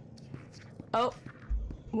 Oh,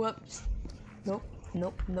 whoops. Nope.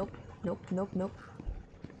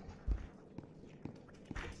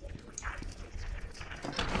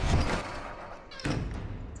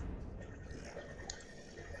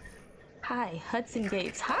 Hi, Hudson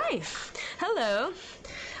Gates. Hi. Hello.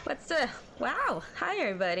 What's the... Wow. Hi,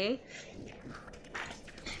 everybody.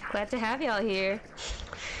 Glad to have y'all here.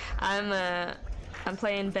 I'm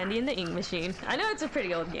playing Bendy and the Ink Machine. I know it's a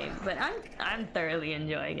pretty old game, but I'm thoroughly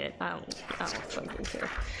enjoying it. I don't fucking care.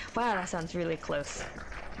 Wow, that sounds really close.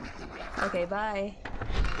 Okay, bye.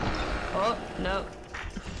 Oh, no.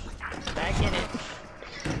 Back in it.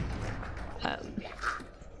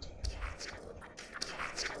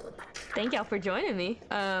 Thank y'all for joining me.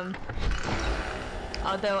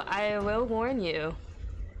 Although I will warn you,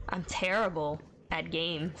 I'm terrible at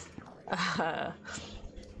games. I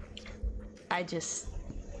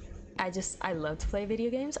love to play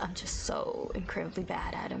video games. I'm just so incredibly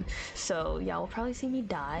bad at them. So y'all will probably see me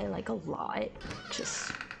die like a lot.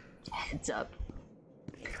 Just heads up.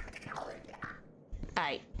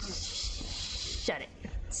 Alright, shut it.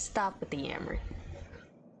 Stop with the yammering.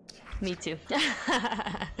 Me too.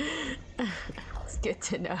 It's good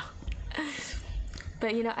to know.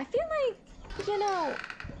 But you know, I feel like, you know,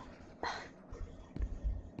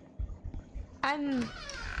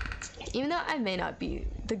 even though I may not be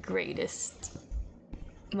the greatest,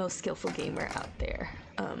 most skillful gamer out there,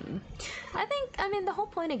 I mean, the whole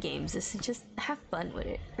point of games is to just have fun with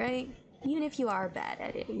it, right? Even if you are bad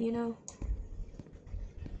at it, you know?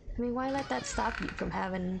 I mean, why let that stop you from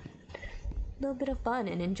having a little bit of fun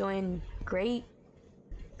and enjoying great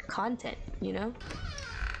content, you know?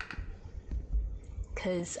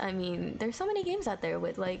 Because, I mean, there's so many games out there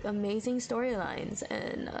with, like, amazing storylines,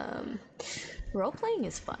 and, role-playing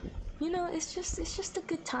is fun. You know, it's just a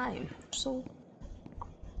good time. So,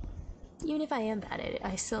 even if I am bad at it,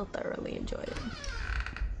 I still thoroughly enjoy it.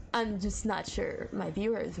 I'm just not sure my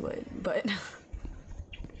viewers would, but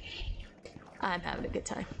I'm having a good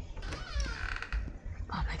time.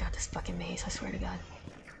 Oh my god, this fucking maze, I swear to god.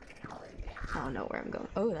 I don't know where I'm going.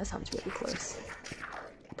 Oh, that sounds really close.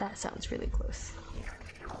 That sounds really close.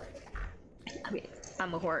 I mean,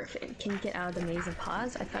 I'm a horror fan. Can you get out of the maze and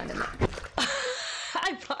pause? I found a map.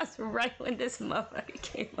 I paused right when this motherfucker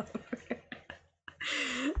came over.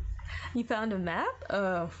 You found a map?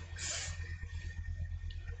 Oh.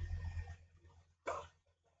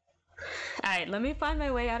 Alright, let me find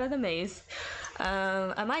my way out of the maze.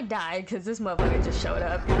 I might die because this motherfucker just showed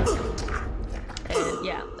up. And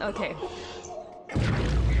yeah, okay.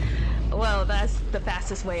 Well, that's the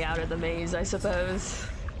fastest way out of the maze, I suppose.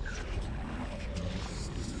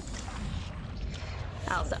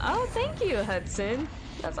 Also, oh, thank you, Hudson.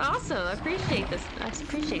 That's awesome. I appreciate this. I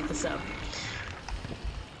appreciate the sub.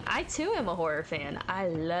 I too am a horror fan. I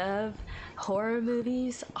love horror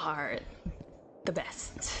movies. Are the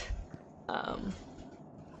best.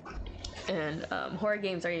 And horror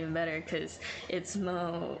games are even better because it's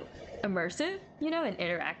more immersive, you know, and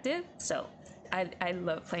interactive. So I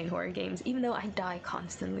love playing horror games, even though I die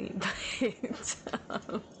constantly. But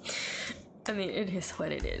I mean, it is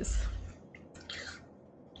what it is.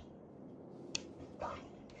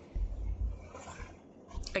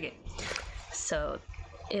 Okay, so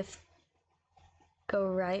if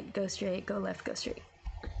go right, go straight, go left, go straight.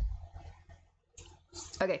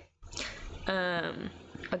 Okay.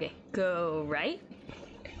 Okay, go right,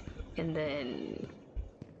 and then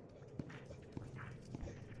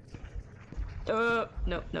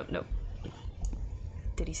nope.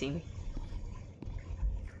 Did he see me?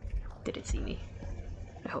 Did it see me?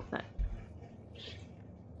 I hope not.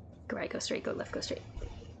 Go right, go straight, go left, go straight.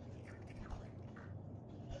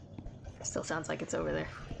 Still sounds like it's over there.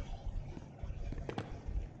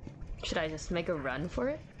 Should I just make a run for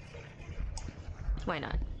it? Why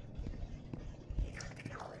not?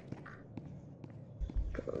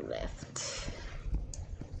 Go left.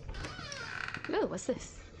 Ooh, what's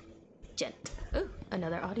this? Gent. Ooh,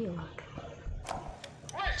 another audio log.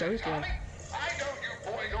 Joey's doing. I know you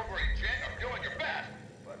boys over at Gent are doing your best,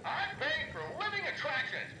 but I'm paying for living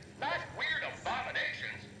attractions, not weird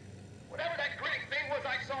abominations. Whatever that grinning thing was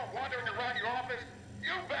I saw wandering around your office,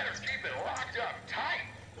 you better keep it locked up tight.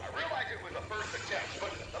 I realize it was a first attempt,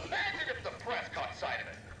 but imagine if the press caught sight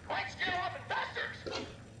of it. Might scare off investors.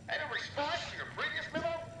 And in response to your previous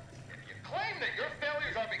memo, if you claim that your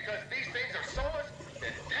failures are because these things are soulless,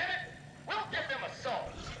 then damn it, we'll give them a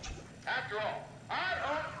soul. After all, I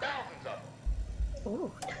own thousands of them.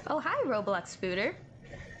 Ooh. Oh, hi, Roblox Spooter.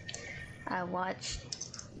 I watched,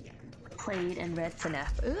 played, and read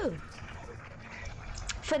FNAF. Ooh.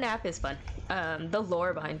 FNAF is fun. The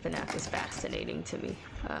lore behind FNAF is fascinating to me.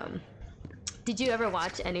 Did you ever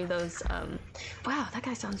watch any of those? Wow, that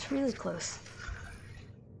guy sounds really close.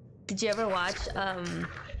 Did you ever watch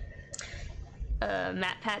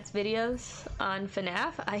MatPat's videos on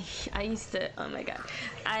FNAF? I used to. Oh my god,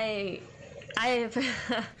 I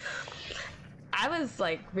was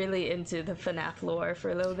like really into the FNAF lore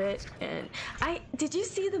for a little bit, and did you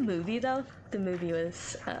see the movie though? The movie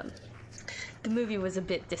was a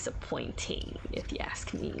bit disappointing, if you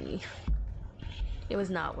ask me. It was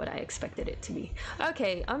not what I expected it to be.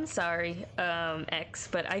 Okay, I'm sorry, X,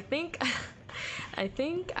 but I think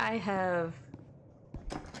I have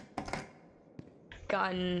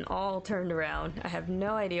gotten all turned around. I have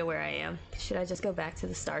no idea where I am. Should I just go back to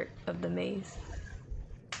the start of the maze?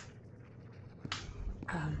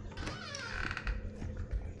 God,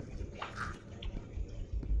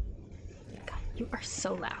 you are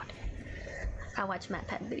so loud. I watch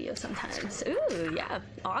MatPat videos sometimes. Ooh, yeah,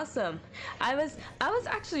 awesome. I was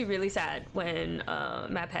actually really sad when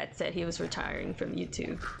MatPat said he was retiring from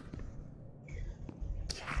YouTube.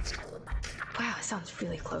 Wow, it sounds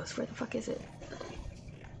really close. Where the fuck is it?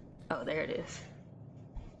 Oh, there it is.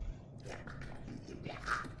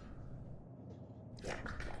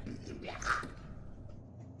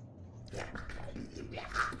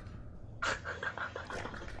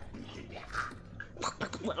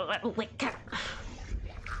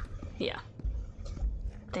 Yeah.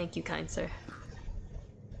 Thank you, kind sir.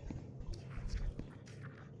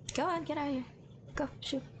 Go on, get out of here. Go,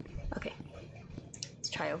 shoot. Okay. Let's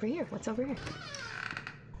try over here. What's over here?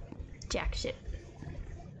 Jack shit.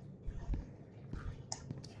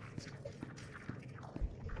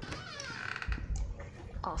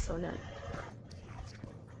 Also none.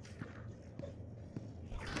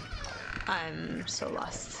 I'm so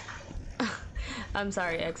lost. I'm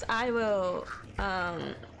sorry, X. I will,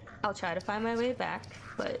 I'll try to find my way back,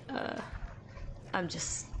 but, I'm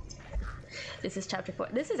just... This is chapter 4.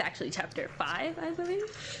 This is actually chapter 5, I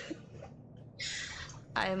believe.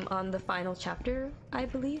 I'm on the final chapter, I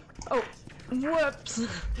believe. Oh, whoops!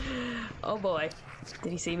 Oh boy.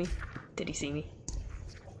 Did he see me? Did he see me?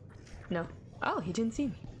 No. Oh, he didn't see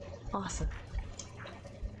me. Awesome.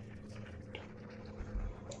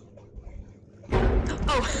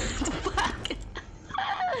 Oh, fuck!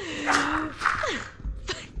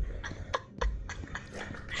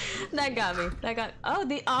 That got me. That got. Oh,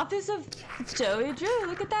 the office of Joey Drew.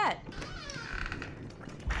 Look at that.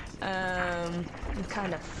 I'm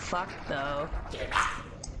kind of fucked though.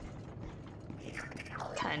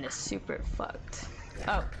 Kind of super fucked.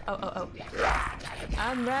 Oh.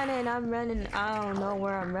 I'm running. I don't know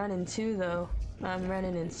where I'm running to though. I'm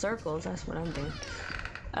running in circles. That's what I'm doing.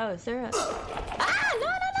 Oh, is there a... Ah, no.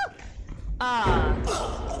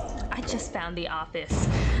 I just found the office.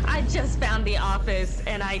 I just found the office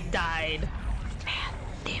and I died. Man,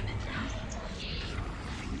 damn it.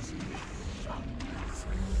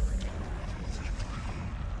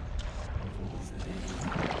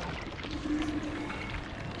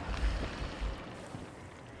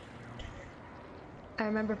 I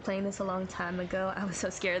remember playing this a long time ago. I was so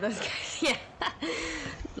scared of those guys. Yeah.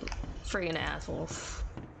 Friggin' assholes.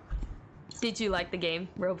 Did you like the game,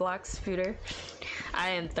 Roblox, Footer? I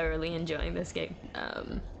am thoroughly enjoying this game.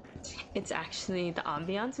 It's actually, the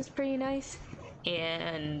ambiance is pretty nice.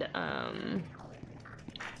 And, come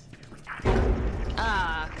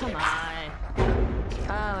on.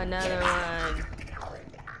 Oh, another one.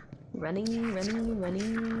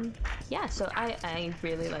 Running. Yeah, so I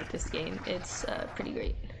really like this game. It's pretty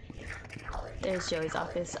great. There's Joey's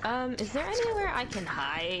office. Is there anywhere I can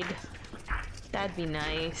hide? That'd be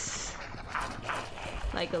nice.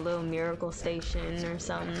 Like a little miracle station or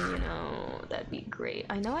something, you know, that'd be great.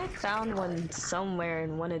 I know I found one somewhere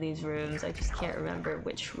in one of these rooms. I just can't remember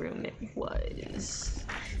which room it was.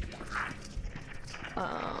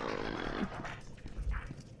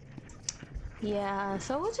 Yeah,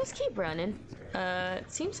 so we'll just keep running. It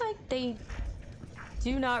seems like they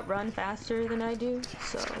do not run faster than I do,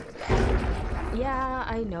 so... Yeah,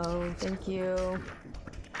 I know, thank you.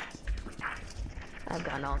 I've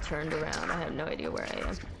gotten all turned around. I have no idea where I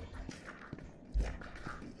am.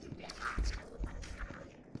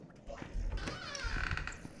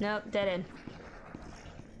 Nope, dead end.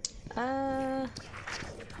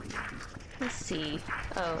 Let's see.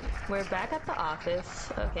 Oh, we're back at the office.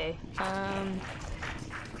 Okay.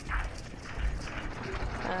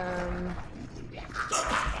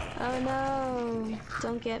 Oh no!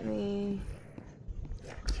 Don't get me.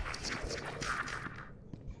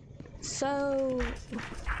 So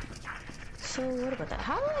what about that?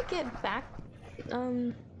 How do I get back?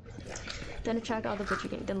 Then attract all the butcher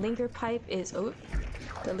game. The linker pipe is, oh,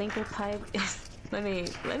 the linker pipe is, let me,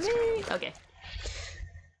 okay.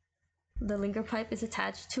 The linker pipe is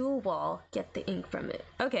attached to a wall. Get the ink from it.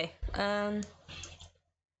 Okay,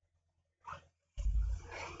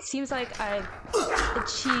 seems like I've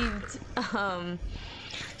achieved,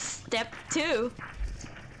 step 2.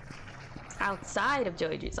 Outside of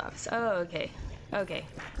Joey G's office. Oh, okay. Okay,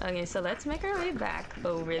 so let's make our way back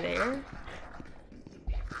over there.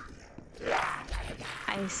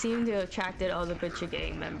 I seem to have attracted all the Butcher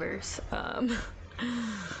Gang members. I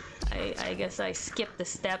guess I skipped a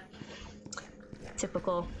step.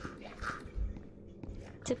 Typical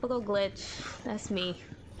glitch. That's me.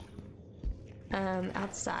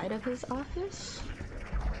 Outside of his office?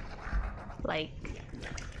 Like...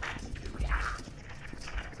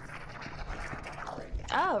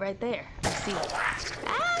 Oh, right there. I see.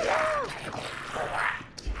 Ah!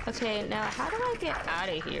 Okay, now how do I get out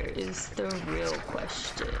of here is the real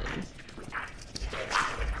question.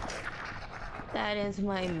 That is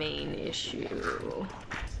my main issue.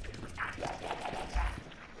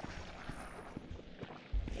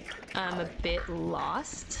 I'm a bit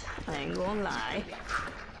lost, I ain't gonna lie.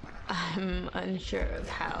 I'm unsure of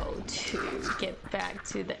how to get back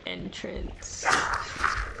to the entrance.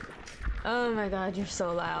 Oh my god, you're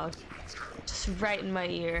so loud. Just right in my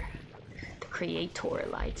ear. The creator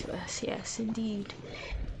lied to us. Yes, indeed.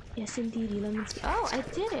 Yes, indeed. Oh, I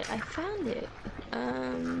did it. I found it.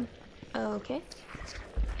 Okay.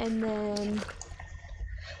 And then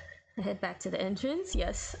I head back to the entrance.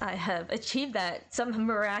 Yes, I have achieved that. Somehow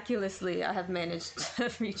miraculously, I have managed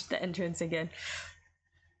to reach the entrance again.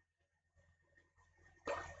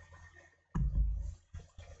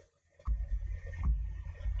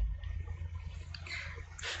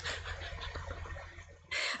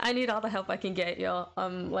 I need all the help I can get, y'all.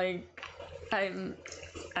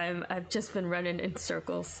 I've just been running in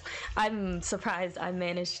circles. I'm surprised I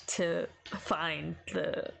managed to find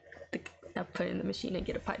I put it in the machine and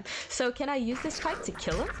get a pipe. So can I use this pipe to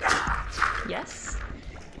kill him? Yes?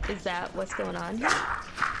 Is that what's going on here?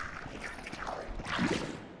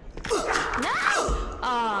 No!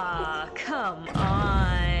 Ah, come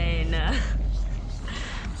on.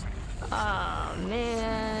 Oh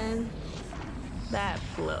man. That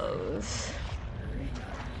blows.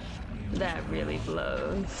 That really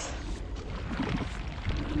blows.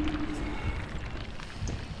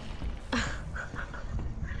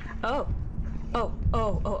 Oh,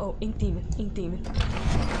 ink demon.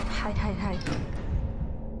 Hide.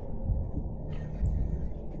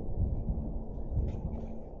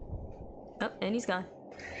 Oh, and he's gone.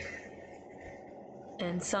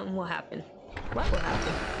 And something will happen. What will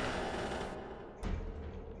happen?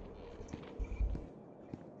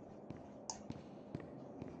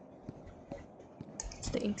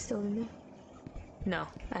 still in there? No,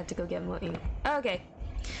 I have to go get more ink. Okay.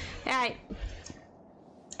 Alright.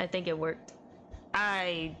 I think it worked.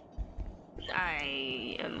 I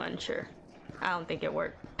am unsure. I don't think it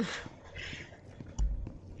worked.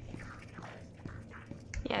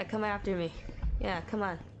 Yeah, come after me. Yeah, come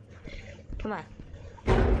on. Come on.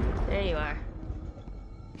 There you are.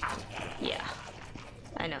 Yeah.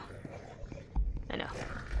 I know. I know.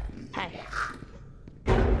 Hi.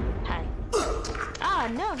 Hi. Ah,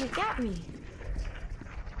 no, he got me.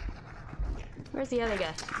 Where's the other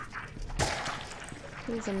guy?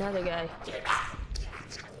 There's another guy.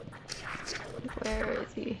 Where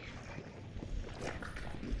is he?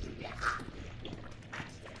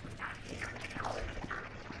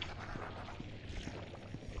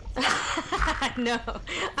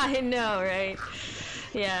 I know, right?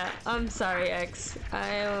 Yeah, I'm sorry, X.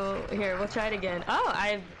 Here, we'll try it again. Oh,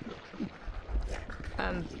 I'm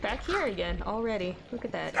back here again already. Look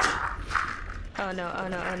at that. Oh no, oh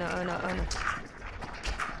no, oh no, oh no, oh no.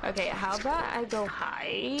 Okay, how about I go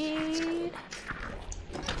hide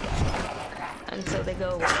until they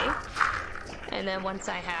go away? And then once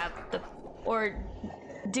I have the... Or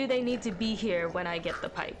do they need to be here when I get the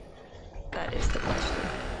pipe? That is the question.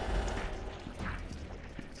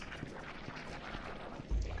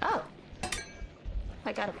 Oh.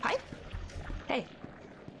 I got a pipe? Hey.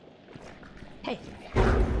 Hey.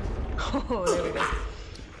 Oh, there we go.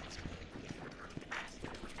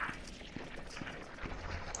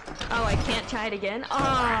 Oh, I can't try it again?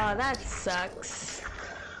 Oh, that sucks.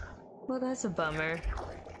 Well, that's a bummer.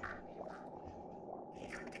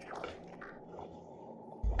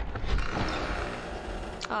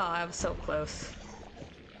 Oh, I was so close.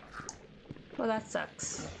 Well, that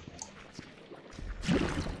sucks.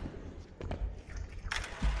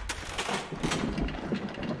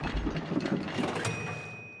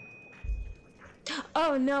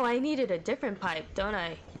 Oh no, I needed a different pipe, don't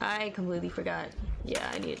I? I completely forgot. Yeah,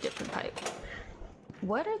 I need a different pipe.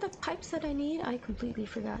 What are the pipes that I need? I completely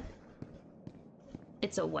forgot.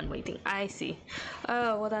 It's a one-way thing. I see.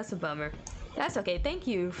 Oh, well, that's a bummer. That's okay. Thank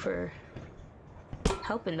you for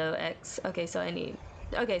helping though, X. Okay, so I need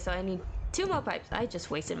 2 more pipes. I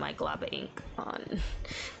just wasted my glob of ink on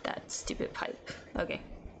that stupid pipe. Okay.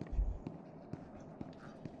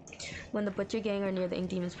 When the butcher gang are near the ink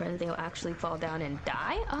demon's presence, they'll actually fall down and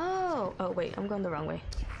die? Oh! Oh, wait, I'm going the wrong way.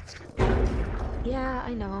 Yeah,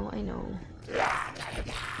 I know, I know.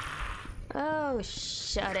 Oh,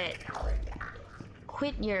 shut it.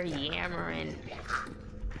 Quit your yammering.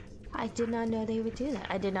 I did not know they would do that.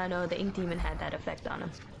 I did not know the ink demon had that effect on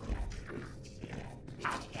him.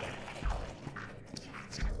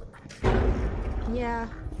 Yeah,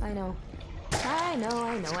 I know. I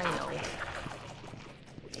know.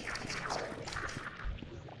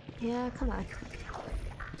 Yeah, come on.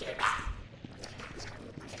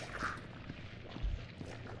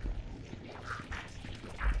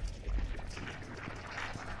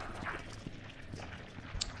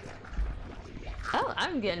 Oh,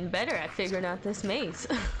 I'm getting better at figuring out this maze.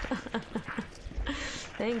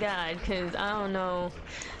 Thank God, because I don't know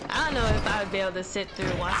if I would be able to sit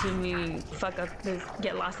through watching me fuck up this,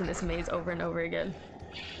 get lost in this maze over and over again.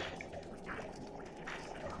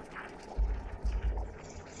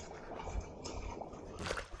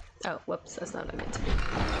 Oh, whoops, that's not what I meant to do.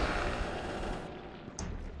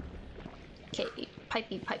 Okay,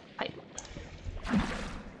 pipey, pipe.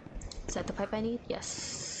 Is that the pipe I need?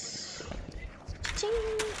 Yes. Ching!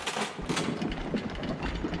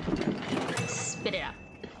 Spit it out.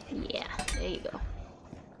 Yeah, there you go.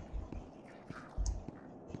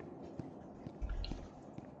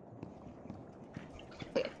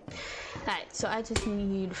 Okay. Alright, so I just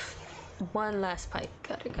need 1 last pipe.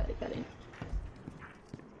 Got it.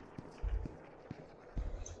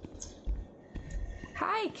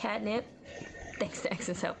 Hi, Catnip. Thanks to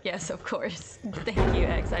X's help. Yes, of course. Thank you,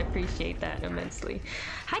 X. I appreciate that immensely.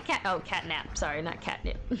 Hi, Catnap. Sorry, not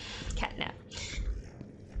Catnip. Catnap.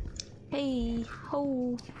 Hey,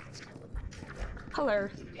 ho. Hello.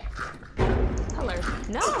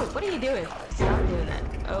 No, what are you doing? Stop doing that.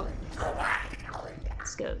 Oh.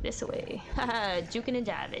 Let's go this way. Haha, juking and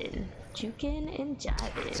jiving.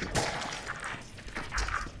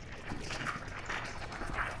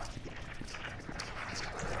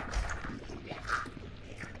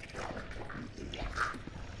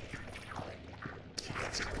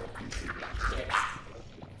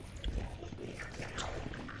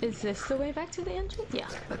 Is this the way back to the entrance? Yeah,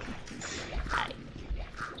 okay.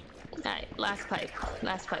 Alright, last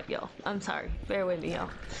pipe, y'all. I'm sorry, bear with me, y'all.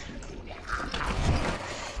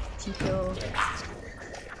 Do you feel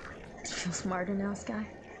smarter now, Sky?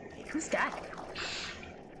 Who's Sky?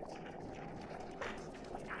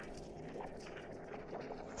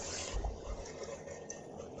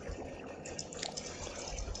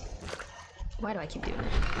 Why do I keep doing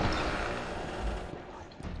that?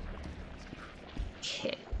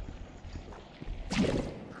 Okay.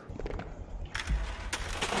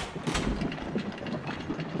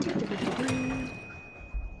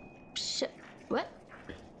 Shit. What?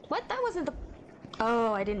 What? That wasn't the...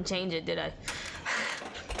 Oh, I didn't change it, did I?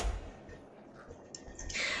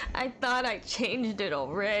 I thought I changed it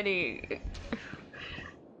already.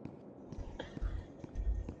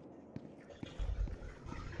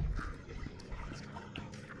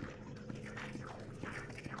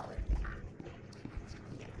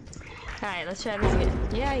 Alright, let's try this again.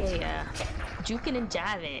 Yeah. Jukin' and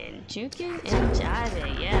jiving. Jukin' and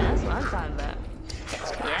jiving. Yeah, that's what I'm talking about.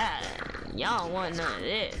 Yeah, y'all don't want none of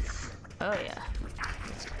this. Oh, yeah.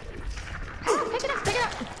 Pick it up, pick it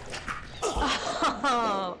up!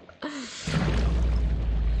 Oh.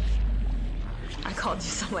 I called you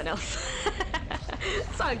someone else.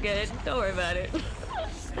 It's all good. Don't worry about it.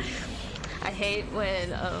 I hate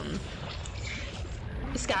when,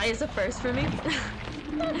 Sky is the first for me.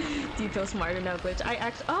 Do you feel smarter now, Glitch?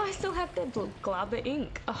 I still have that glob of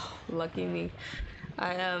ink. Oh, lucky me.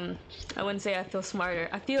 I wouldn't say I feel smarter.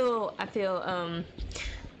 I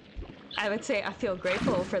would say I feel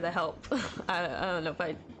grateful for the help. I don't know if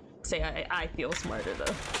I'd say I feel smarter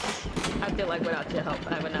though. I feel like without your help,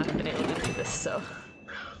 I would not have been able to do this, so.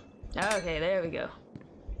 Okay, there we go.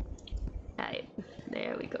 Alright,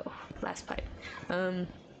 there we go. Last pipe.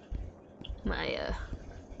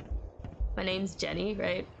 My name's Jenny,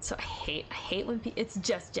 right? So I hate when it's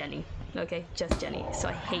just Jenny, okay? Just Jenny. So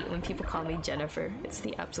I hate when people call me Jennifer. It's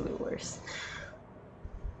the absolute worst.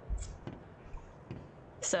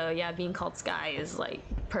 So yeah, being called Sky is like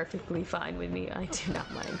perfectly fine with me. I do not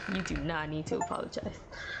mind. You do not need to apologize.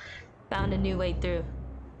 Found a new way through.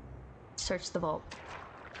 Search the vault.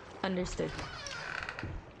 Understood.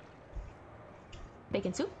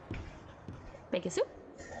 Bacon soup? Bacon soup?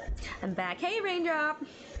 I'm back. Hey, Raindrop!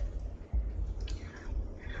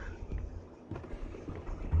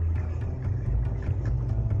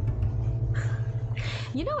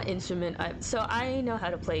 You know what instrument so I know how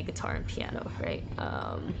to play guitar and piano, right?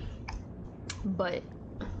 But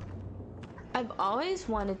I've always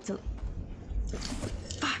wanted to...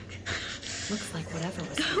 Fuck! Looks like whatever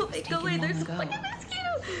was Go away, there's a fucking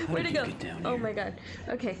mosquito! Where'd it go? Oh my god.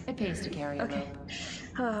 Okay. It pays to carry a Okay. rope.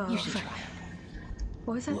 Oh, You should fuck. try.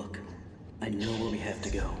 What was that? Look, I know where we have to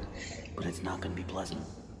go, but it's not gonna be pleasant.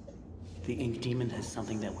 The Ink Demon has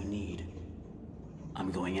something that we need.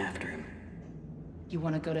 I'm going after him. You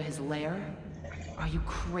want to go to his lair? Are you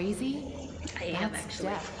crazy? I am, That's actually.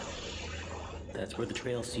 death. That's where the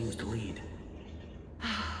trail seems to lead.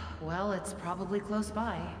 Well, it's probably close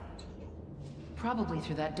by. Probably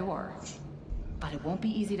through that door. But it won't be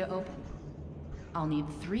easy to open. I'll need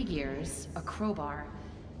 3 gears, a crowbar,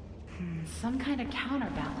 some kind of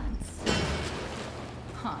counterbalance.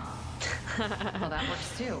 Huh. Well, that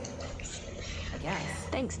works too. I guess.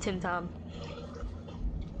 Thanks, Tim Tom.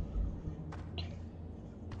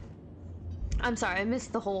 I'm sorry, I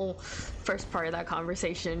missed the whole first part of that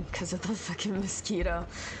conversation because of the fucking mosquito.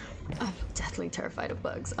 I'm deathly terrified of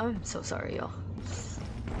bugs. I'm so sorry, y'all.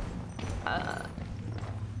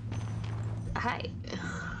 Hi.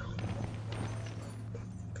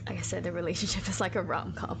 Like I said, the relationship is like a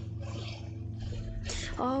rom-com.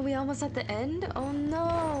 Oh, we almost at the end? Oh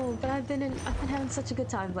no! But I've been having such a good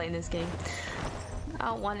time playing this game. I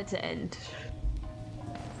don't want it to end.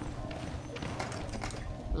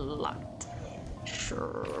 Locked.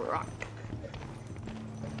 Rock.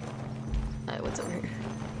 Alright, what's over here?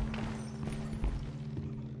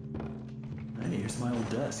 Hey, here's my old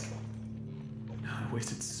desk. I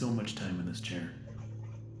wasted so much time in this chair.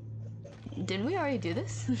 Didn't we already do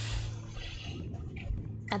this?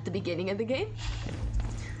 At the beginning of the game?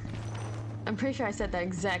 I'm pretty sure I said that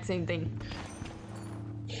exact same thing.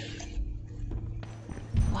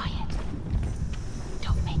 Quiet.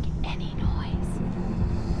 Don't make any noise.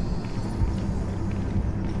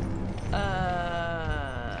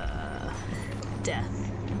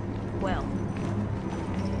 Death. Well.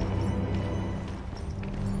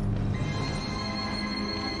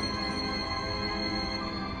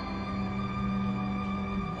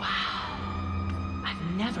 Wow. I've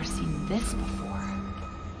never seen this before.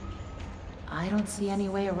 I don't see any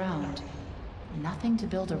way around. Nothing to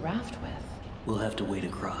build a raft with. We'll have to wade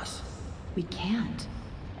across. We can't.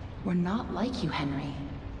 We're not like you, Henry.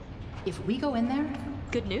 If we go in there,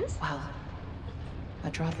 Good news? well, a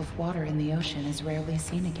drop of water in the ocean is rarely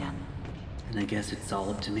seen again. And I guess it's all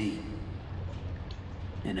up to me.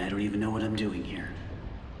 And I don't even know what I'm doing here.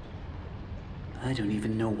 I don't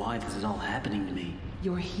even know why this is all happening to me.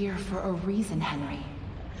 You're here for a reason, Henry.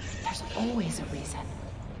 There's always a reason.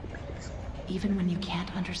 Even when you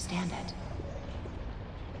can't understand it.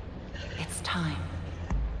 It's time.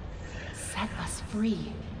 Set us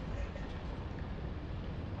free.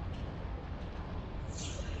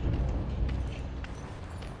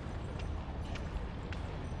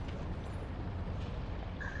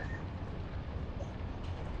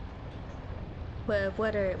 Well,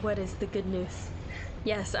 what is the good news?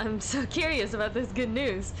 Yes, I'm so curious about this good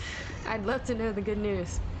news. I'd love to know the good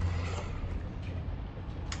news.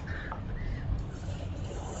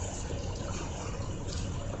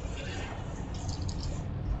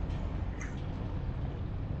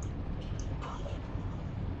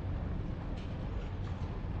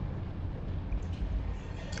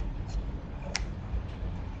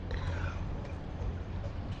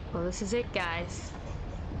 Well, this is it, guys.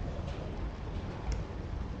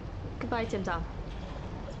 Goodbye, Tim Tom.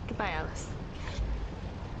 Goodbye, Alice.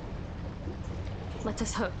 Let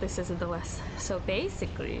us hope this isn't the last. So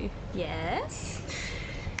basically, yes.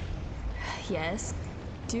 Yes,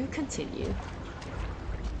 do continue.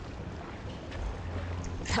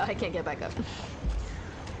 I can't get back up.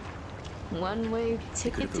 One-way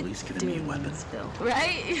ticket at to least given me a weapon. Doomsville.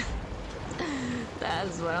 Right?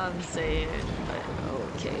 That's what I'm saying. But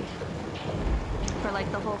okay. For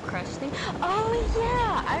like the whole crush thing. Oh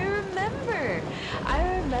yeah, I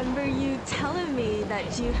remember you telling me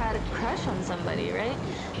that you had a crush on somebody, right?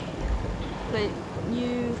 But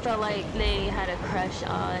you felt like they had a crush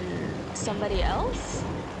on somebody else?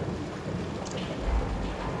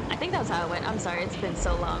 I think that's how it went. I'm sorry, it's been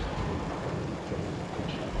so long.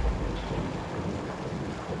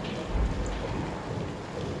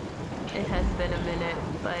 It has been a minute,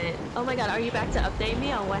 but oh my god, are you back to update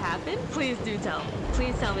me on what happened? Please do tell.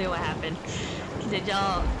 Please tell me what happened. Did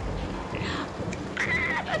y'all...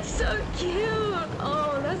 That's so cute!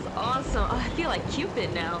 Oh, that's awesome. Oh, I feel like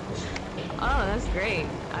Cupid now. Oh, that's great.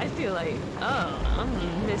 I feel like, oh,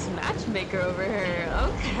 I'm Miss Matchmaker over here.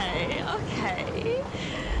 Okay, okay.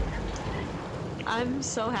 I'm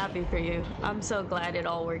so happy for you. I'm so glad it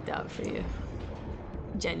all worked out for you.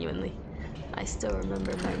 Genuinely. I still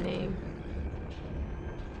remember my name.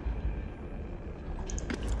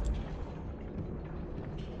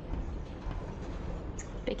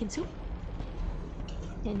 Bacon soup?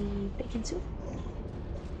 Any bacon soup?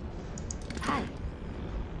 Hi.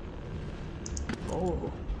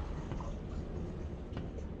 Oh.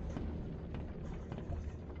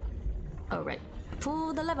 Alright.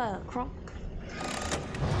 Pull the lever, Kronk.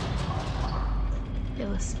 It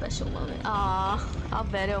was a special moment. Aw, I'll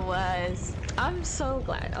bet it was. I'm so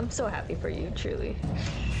glad. I'm so happy for you, truly.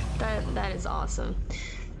 That is awesome.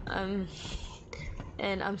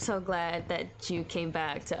 And I'm so glad that you came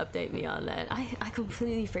back to update me on that. I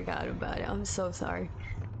completely forgot about it. I'm so sorry.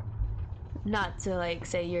 Not to like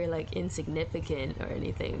say you're like insignificant or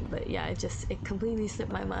anything, but yeah, it completely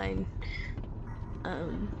slipped my mind.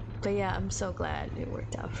 But yeah, I'm so glad it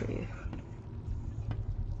worked out for you.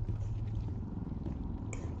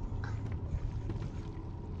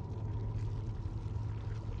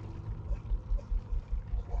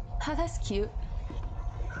 Oh, that's cute.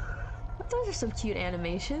 Those are some cute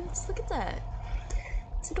animations. Look at that.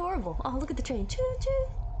 It's adorable. Oh, look at the train. Choo choo.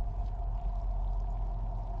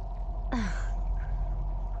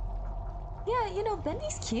 Yeah, you know,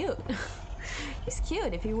 Bendy's cute. He's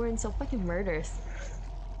cute if he weren't so fucking murderous.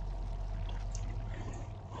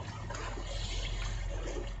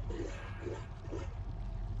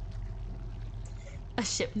 A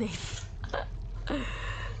ship name.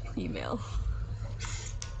 Female.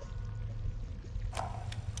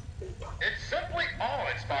 It's simply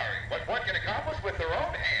awe-inspiring what one can accomplish with their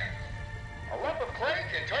own hands. A lump of clay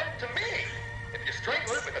can turn to meaning if you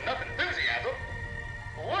strangle it with enough enthusiasm.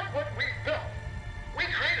 Look what we built. We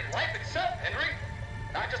created life itself, Henry.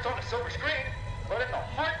 Not just on a silver screen, but in the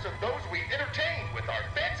hearts of those we entertain with our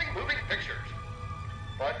fancy moving pictures.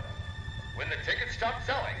 But when the tickets stopped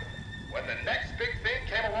selling, when the next big thing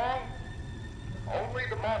came along, only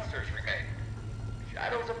the monsters remained.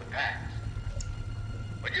 Shadows of the past.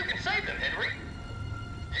 But you can save them, Henry.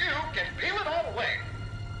 You can peel it all away.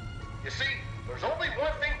 You see, there's only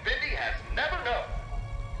one thing Bendy has never known.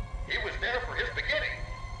 He was there for his beginning,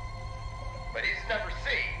 but he's never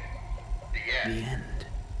seen the end. The end.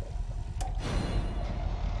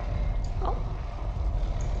 Oh.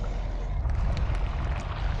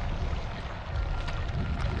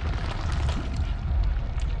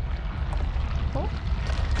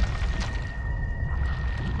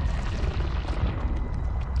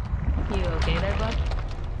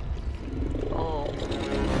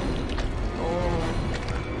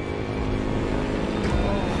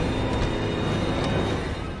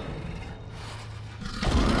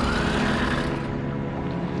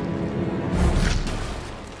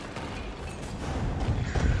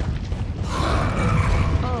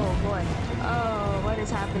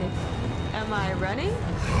 Am I running?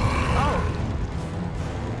 Oh!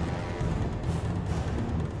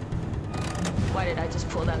 Why did I just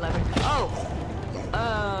pull that lever? Oh!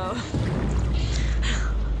 Oh.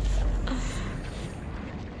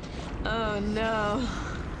 Oh no.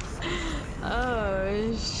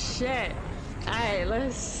 Oh shit. Alright,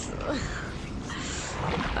 let's...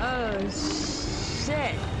 Oh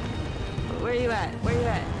shit. Where you at? Where you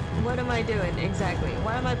at? What am I doing exactly?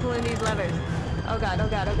 Why am I pulling these levers? Oh god, oh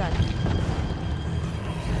god, oh god.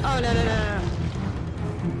 Oh no no no no.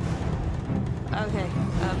 Okay.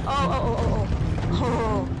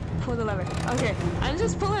 Oh, pull the lever. Okay, I'm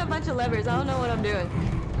just pulling a bunch of levers. I don't know what I'm doing.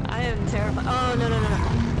 I am terrified. Oh no no no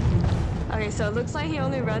no. Okay, so it looks like he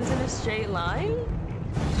only runs in a straight line.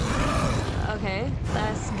 Okay,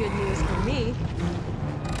 that's good news for me.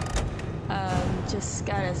 Just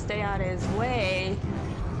gotta stay out of his way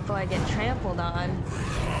before I get trampled on.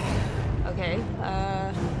 Okay,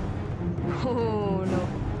 oh no.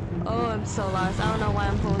 Oh, I'm so lost. I don't know why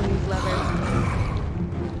I'm pulling these levers.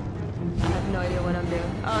 I have no idea what I'm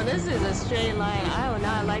doing. Oh, this is a straight line. I do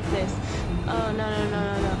not like this. Oh, no, no,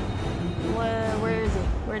 no, no, no. Where is he?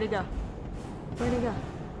 Where'd he go? Where'd he go?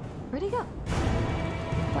 Where'd he go?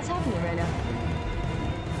 What's happening right now?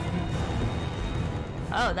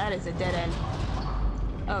 Oh, that is a dead end.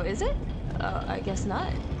 Oh, is it? Oh, I guess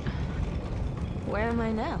not. Where am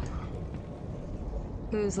I now?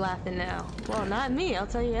 Who's laughing now? Well, not me, I'll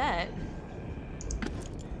tell you that.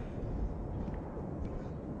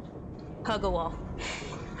 Hug a wall.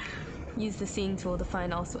 Use the seeing tool to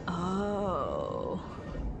find also. Oh.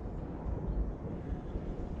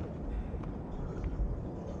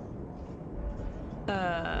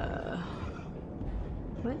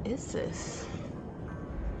 What is this?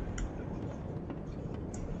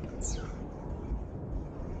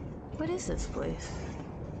 What is this place?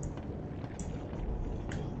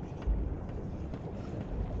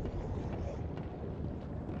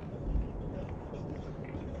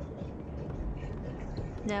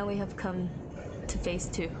 Now we have come to phase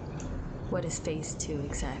 2. What is phase 2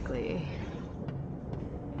 exactly?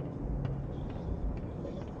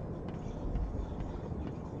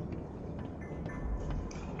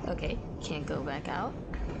 Okay, can't go back out.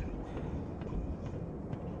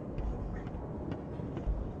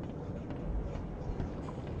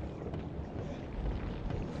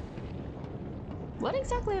 What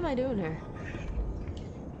exactly am I doing here?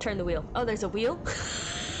 Turn the wheel. Oh, there's a wheel?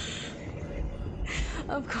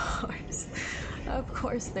 Of course. Of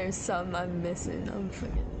course there's some I'm missing. I'm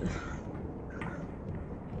fucking...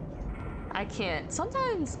 I can't.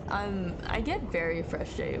 Sometimes I get very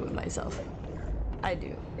frustrated with myself. I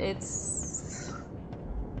do. It's...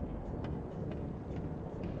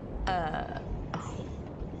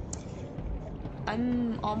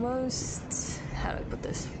 I'm almost... How do I put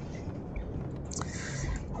this?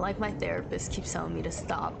 Like my therapist keeps telling me to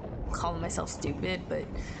stop calling myself stupid, but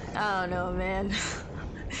I don't know, man.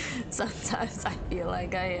 Sometimes I feel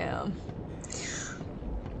like I am.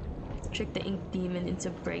 Trick the ink demon into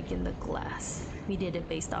breaking the glass. We did it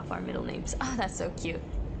based off our middle names. Oh, that's so cute.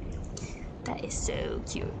 That is so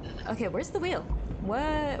cute. Okay, where's the wheel?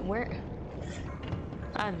 What? Where?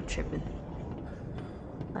 I'm tripping.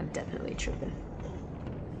 I'm definitely tripping.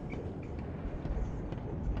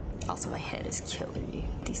 Also, my head is killing me.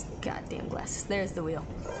 These goddamn glasses. There's the wheel.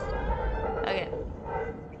 Okay.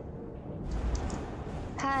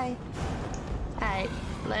 Hi. Alright,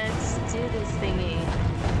 let's do this thingy.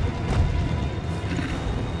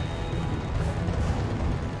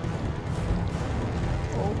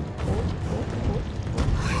 Oh.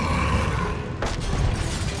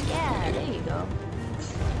 Yeah, there you go.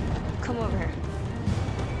 Come over here.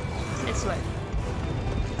 This way.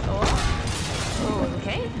 Oh,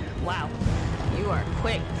 okay. Wow. You are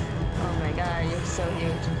quick. Oh my god, you're so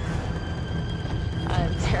huge.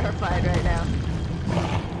 I'm terrified right now.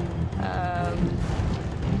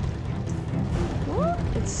 Woo,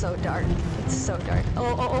 it's so dark. It's so dark.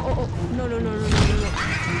 Oh. No.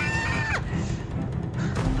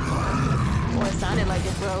 Ah! Well, it sounded like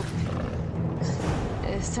it broke.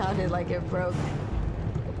 It sounded like it broke.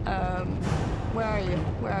 Where are you?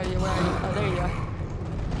 Oh, there you are.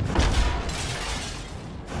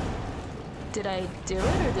 Did I do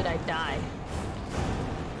it or did I die?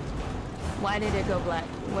 Why did it go black?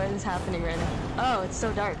 What is happening right now? Oh, it's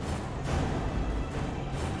so dark.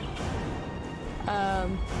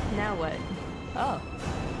 Now what? Oh.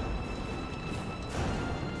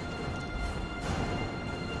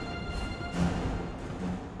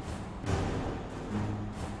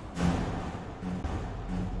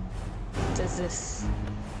 Does this...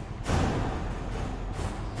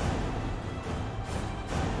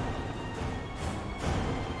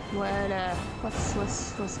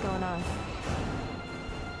 What's going on?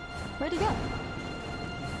 Where'd he go?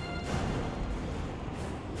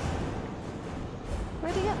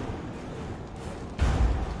 Where'd he go?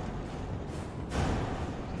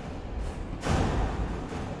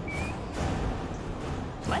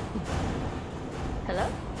 What? Hello?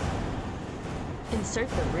 Insert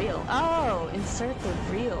the reel. Oh, insert the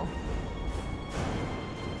reel.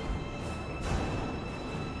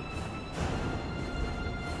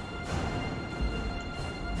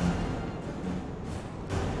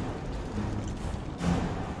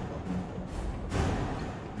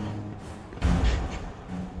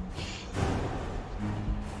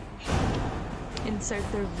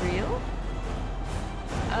 Insert the reel?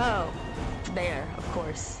 Oh, there, of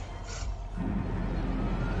course.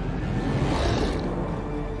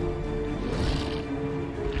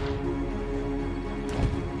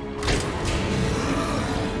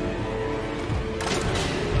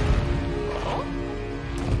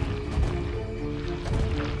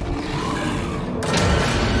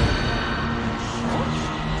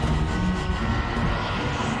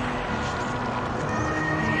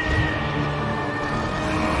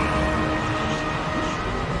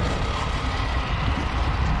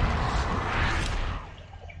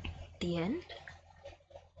 The end?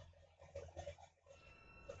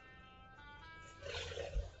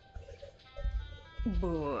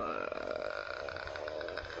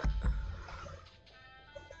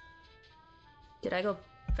 Did I go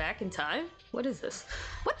back in time? What is this?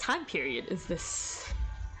 What time period is this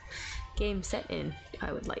game set in?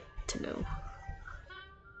 I would like to know.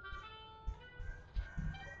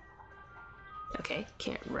 Okay,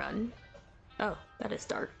 can't run. Oh, that is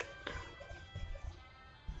dark.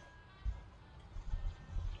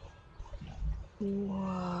 Where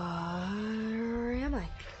am I?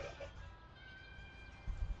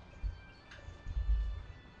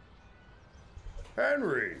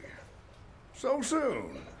 Henry! So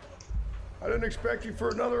soon. I didn't expect you for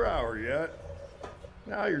another hour yet.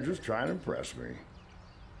 Now you're just trying to impress me.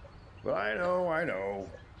 But I know.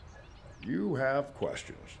 You have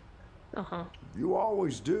questions. Uh-huh. You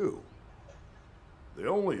always do. The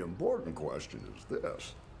only important question is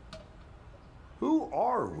this. Who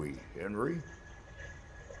are we, Henry?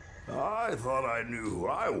 I thought I knew who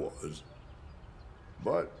I was.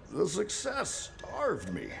 But the success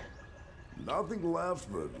starved me. Nothing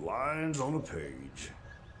left but lines on a page.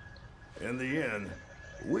 In the end,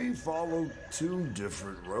 we followed two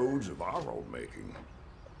different roads of our own making.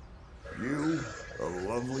 You, a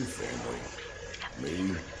lovely family.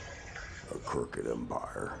 Me, a crooked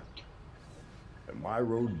empire. And my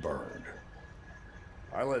road burned.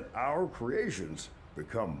 I let our creations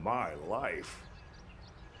become my life.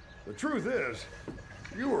 The truth is,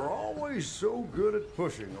 you were always so good at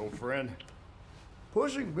pushing, old friend.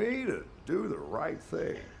 Pushing me to do the right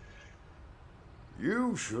thing.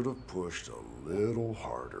 You should have pushed a little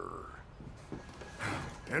harder.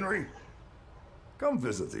 Henry, come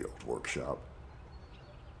visit the old workshop.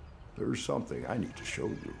 There's something I need to show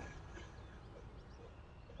you.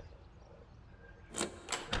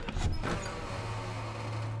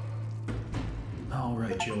 All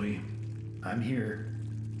right, Joey. I'm here.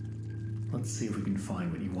 Let's see if we can find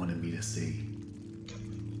what you wanted me to see.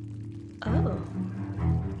 Oh.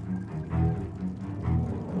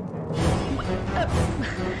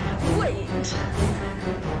 Wait.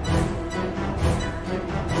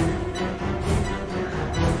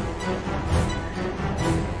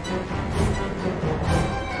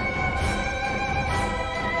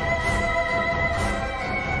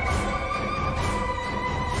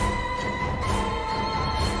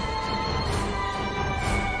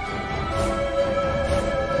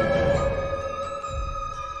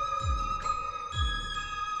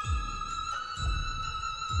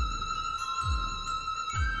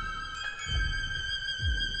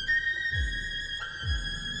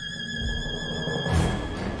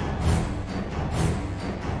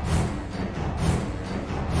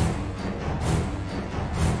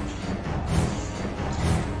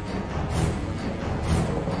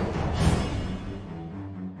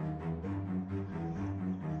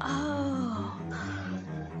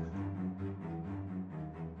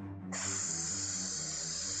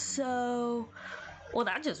 So, well,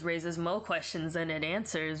 that just raises more questions than it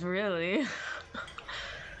answers, really.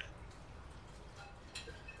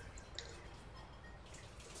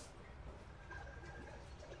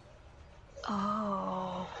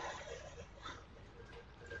 Oh.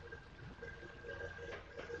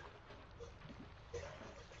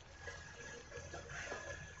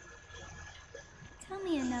 Tell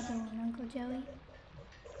me another one, Uncle Joey.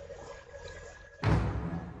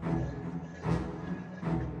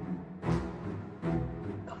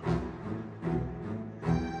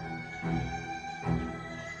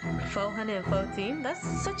 414? That's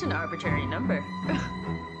such an arbitrary number.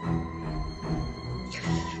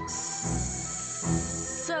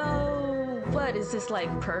 So, what is this,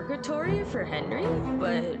 like purgatory for Henry?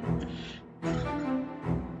 But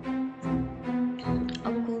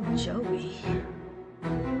Uncle Joey.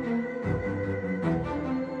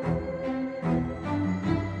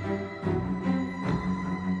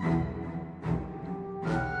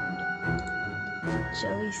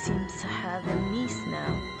 Joey seems to have a niece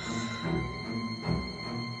now.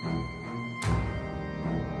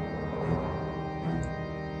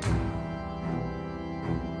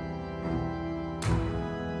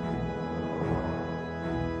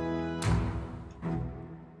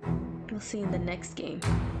 We'll see in the next game.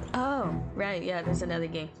 Oh, right, yeah, there's another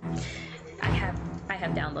game. I have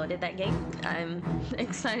downloaded that game. I'm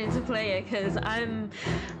excited to play it because I'm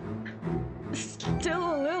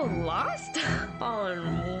still a little lost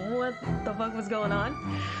on what the fuck was going on.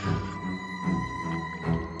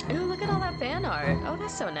 Oh, look at all that fan art. Oh,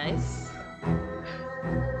 that's so nice.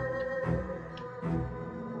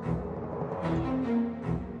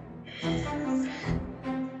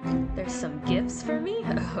 There's some gifts for me?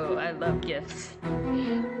 Oh, I love gifts.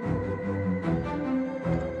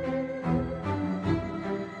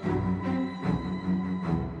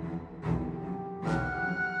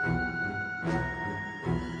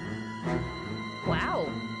 Wow.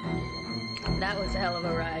 That was a hell of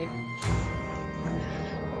a ride.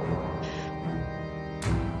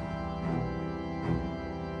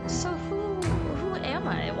 So who am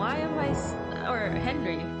I? Why am I, or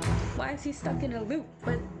Henry? Why is he stuck in a loop?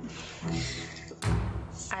 But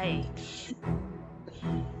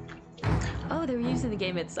oh, they were using the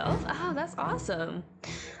game itself? Oh, that's awesome.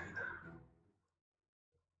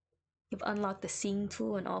 You've unlocked the seeing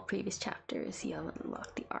tool in all previous chapters. You have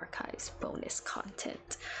unlocked the archives bonus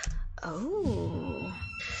content. Oh.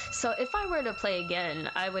 So if I were to play again,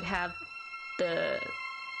 I would have the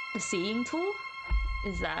seeing tool?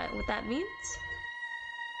 Is that what that means?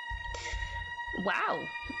 Wow.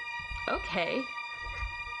 Okay.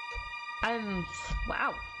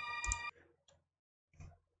 Wow.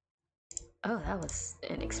 Oh, that was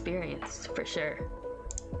an experience for sure.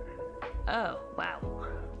 Oh, wow.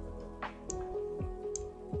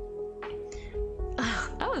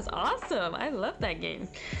 That was awesome. I love that game.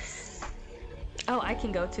 Oh, I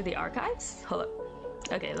can go to the archives? Hold up.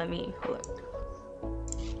 Okay, hold up.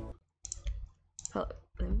 Hold up.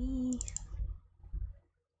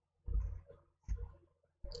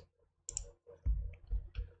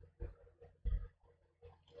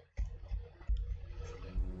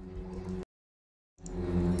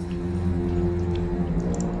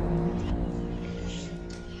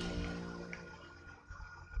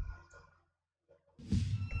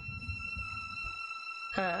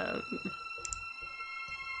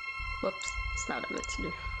 Whoops, it's not what I meant to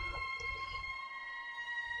do.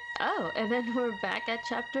 Oh, and then we're back at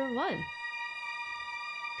chapter 1.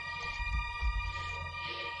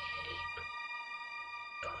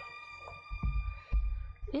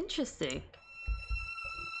 Interesting.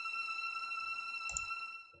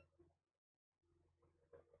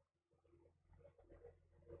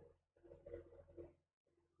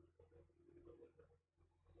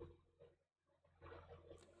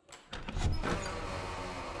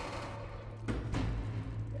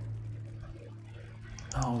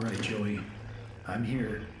 All right, Joey. I'm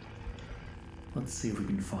here. Let's see if we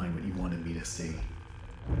can find what you wanted me to see.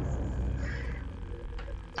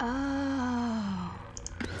 Oh.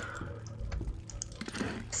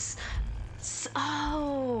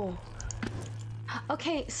 Oh.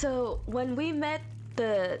 Okay, so when we met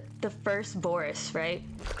the first Boris, right?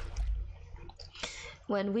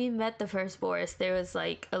 When we met the first Boris, there was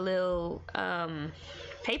like a little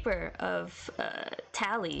paper of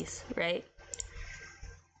tallies, right?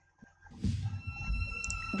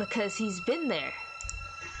 Because he's been there,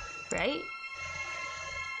 right?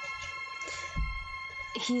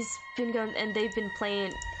 He's been going, and they've been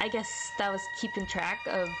playing. I guess that was keeping track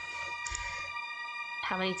of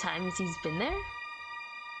how many times he's been there.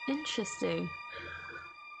 Interesting.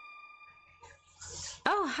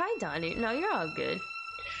 Oh, hi, Donnie. No, you're all good.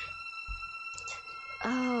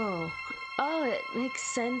 Oh, it makes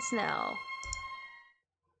sense now.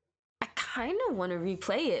 I kind of want to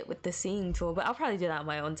replay it with the seeing tool, but I'll probably do that on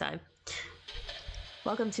my own time.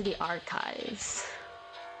 Welcome to the archives.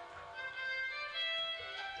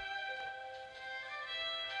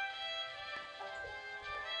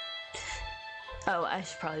 Oh, I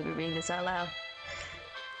should probably be reading this out loud.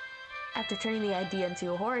 After turning the idea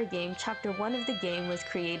into a horror game, Chapter 1 of the game was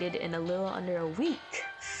created in a little under a week.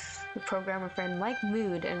 with programmer friend Mike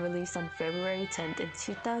Mood and released on February 10th in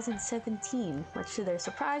 2017. Much to their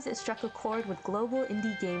surprise, it struck a chord with global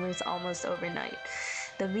indie gamers almost overnight.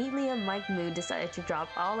 The immediately Mike Mood decided to drop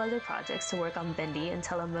all other projects to work on Bendy and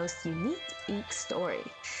tell a most unique ink story.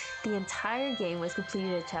 The entire game was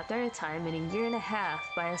completed a chapter at a time in a year and a half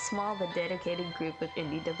by a small but dedicated group of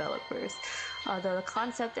indie developers. Although the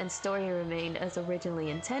concept and story remained as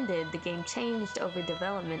originally intended, the game changed over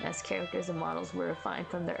development as characters and models were refined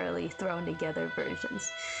from the early thrown-together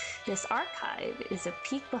versions. This archive is a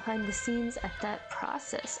peek behind the scenes at that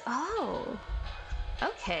process. Oh,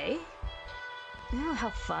 okay. Oh, how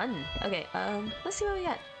fun. Okay, let's see what we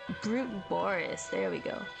got. Brute Boris, there we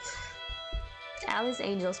go. Alice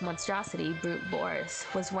Angel's monstrosity, Brute Boris,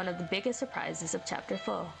 was one of the biggest surprises of Chapter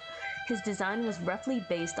 4. His design was roughly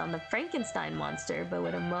based on the Frankenstein monster, but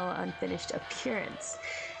with a more unfinished appearance.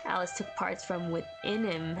 Alice took parts from within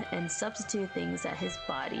him and substituted things that his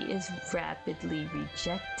body is rapidly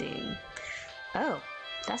rejecting. Oh,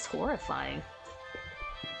 that's horrifying.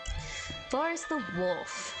 Boris the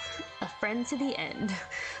Wolf, a friend to the end,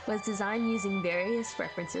 was designed using various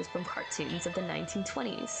references from cartoons of the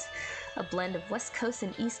 1920s. A blend of West Coast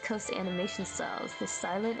and East Coast animation styles, the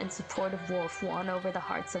silent and supportive wolf won over the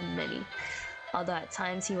hearts of many. Although at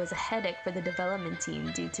times he was a headache for the development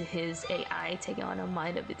team due to his AI taking on a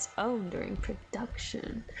mind of its own during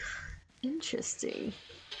production. Interesting.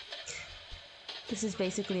 This is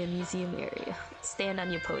basically a museum area. Stand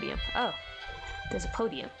on your podium. Oh, there's a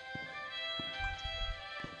podium.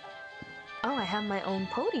 Oh, I have my own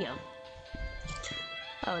podium.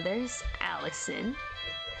 Oh, there's Allison.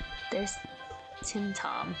 There's Tim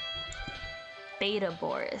Tom. Beta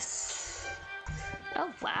Boris. Oh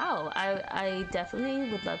wow, I definitely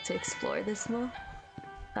would love to explore this more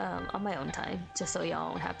on my own time, just so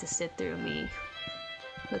y'all don't have to sit through me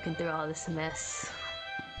looking through all this mess.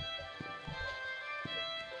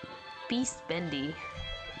 Beast Bendy.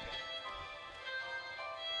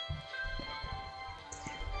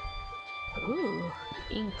 Ooh,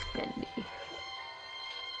 Ink Bendy.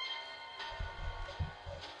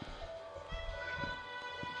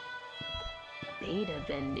 Beta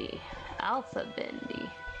Bendy, Alpha Bendy,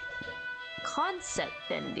 Concept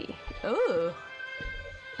Bendy. Ooh.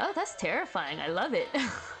 Oh, that's terrifying. I love it.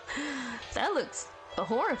 That looks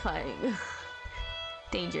horrifying.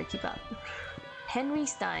 Danger, keep out. Henry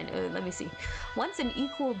Stein. Let me see. Once an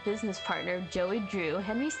equal business partner of Joey Drew,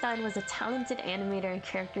 Henry Stein was a talented animator and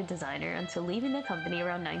character designer until leaving the company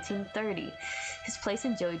around 1930. His place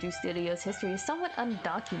in Joey Drew Studios' history is somewhat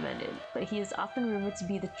undocumented, but he is often rumored to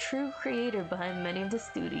be the true creator behind many of the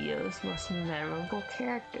studio's most memorable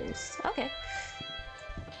characters. Okay.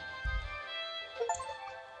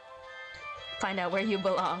 Find out where you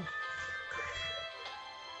belong.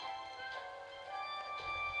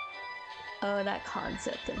 Oh, that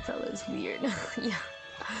concept and fella is weird. Yeah,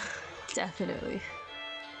 definitely.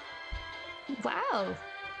 Wow,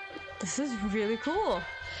 this is really cool.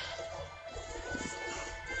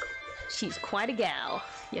 She's quite a gal.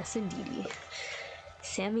 Yes, indeedy.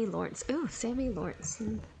 Sammy Lawrence. Ooh, Sammy Lawrence.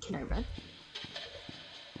 Can I run?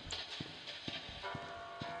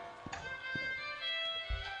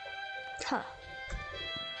 Huh.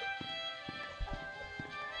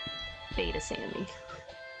 Beta Sammy.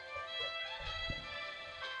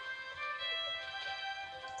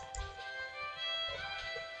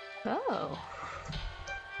 Oh,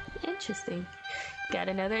 interesting. Got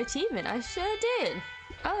another achievement. I sure did.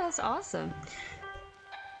 Oh, that's awesome.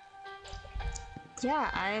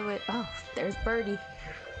 Yeah, I would. Oh, there's Birdie.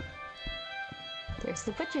 There's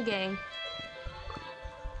the Butcher Gang.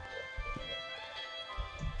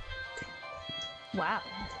 Wow.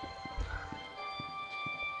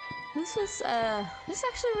 This is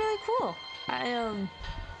actually really cool.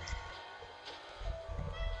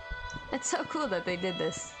 It's so cool that they did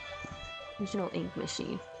this. Original ink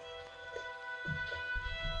machine.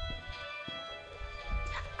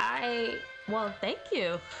 Well, thank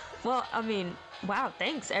you. Well, I mean, wow,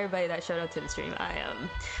 thanks everybody that showed up to the stream.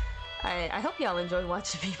 I hope y'all enjoyed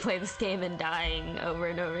watching me play this game and dying over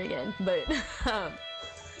and over again. But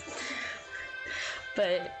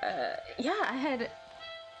yeah,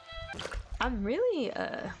 I'm really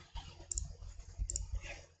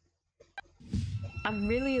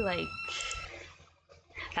like,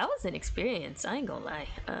 that was an experience, I ain't gonna lie.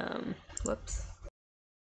 Whoops.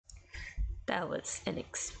 That was an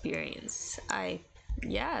experience. That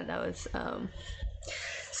was,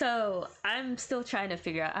 so I'm still trying to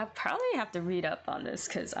figure out, I probably have to read up on this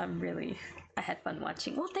because I had fun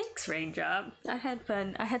watching. Well, thanks, Raindrop. I had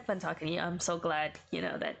fun talking to you. I'm so glad,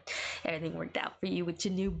 that everything worked out for you with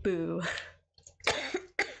your new boo.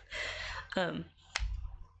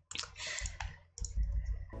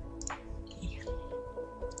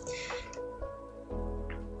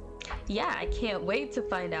 Yeah, I can't wait to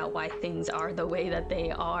find out why things are the way that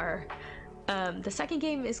they are. The second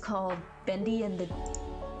game is called Bendy and the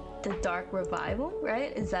Dark Revival,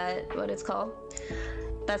 right? Is that what it's called?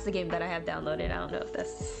 That's the game that I have downloaded. I don't know if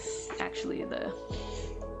that's actually the...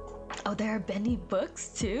 Oh, there are Bendy books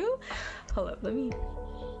too? Hold up, let me...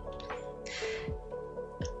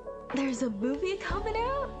 There's a movie coming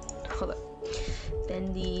out? Hold up.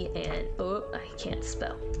 Bendy and... Oh, I can't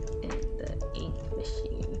spell. And the ink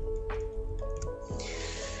machine.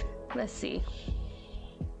 Let's see.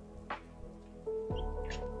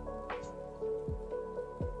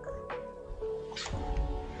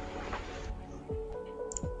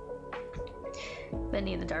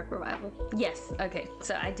 Bendy and the Dark Revival. Yes, okay.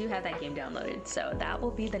 So I do have that game downloaded. So that will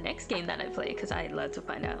be the next game that I play because I'd love to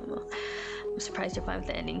find out. I'm surprised you're fine with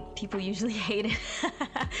the ending. People usually hate it.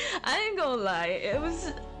 I ain't gonna lie. It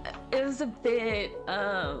was a bit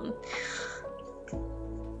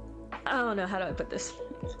I don't know, how do I put this?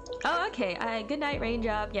 Oh, okay. Good night,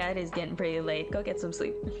 Raindrop. Yeah, it is getting pretty late. Go get some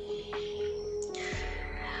sleep.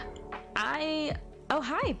 Oh,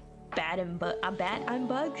 hi, I'm Bug.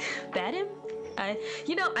 Badim?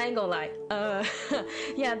 You know, I ain't gonna lie.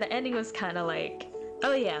 Yeah, the ending was kind of like,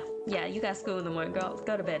 oh yeah, you got school in the morning, girl.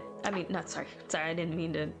 Go to bed. I mean, not sorry, I didn't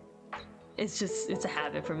mean to. It's a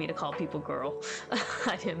habit for me to call people girl.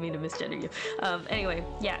 I didn't mean to misgender you. Anyway,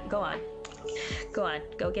 yeah, go on,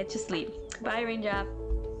 go get your sleep. Bye, Raindrop.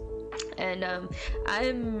 And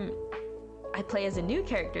I play as a new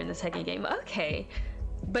character in the second game. Okay.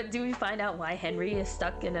 But do we find out why Henry is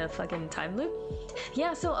stuck in a fucking time loop?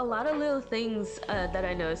 Yeah, so a lot of little things that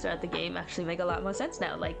I noticed throughout the game actually make a lot more sense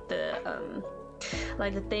now. Like the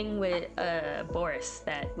thing with Boris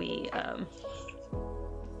that we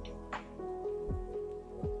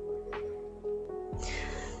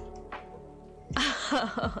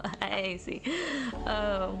Oh, I see.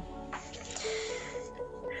 Oh.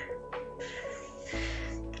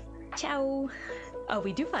 Ciao. Oh,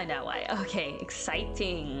 we do find out why. Okay,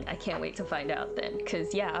 exciting. I can't wait to find out then,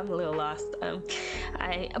 because yeah, I'm a little lost.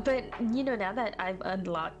 But you know, now that I've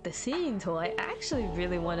unlocked the seeing tool, I actually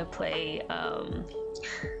really want to play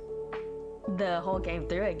the whole game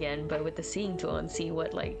through again, but with the seeing tool, and see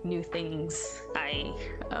what like new things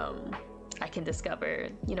I can discover.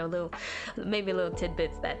 You know, maybe little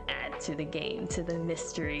tidbits that add to the game, to the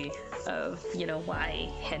mystery of, you know, why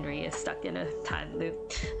Henry is stuck in a time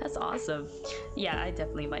loop. That's awesome. Yeah, I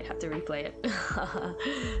definitely might have to replay it.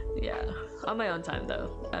 Yeah, on my own time though.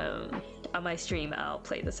 On my stream, I'll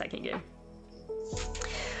play the second game.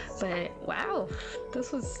 But wow,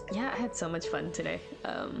 this was, yeah, I had so much fun today.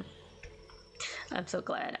 I'm so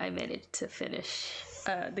glad I managed to finish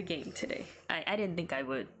the game today. I didn't think I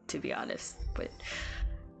would, to be honest, but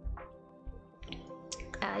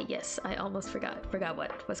yes, I almost forgot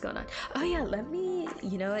what's going on. Oh yeah, let me,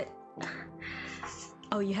 you know what?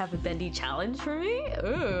 Oh, you have a bendy challenge for me?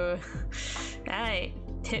 Ooh. Alright,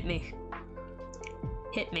 hit me.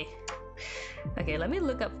 Okay, let me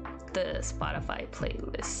look up the Spotify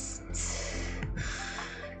playlist.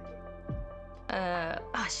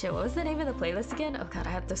 Oh shit, what was the name of the playlist again? Oh god, I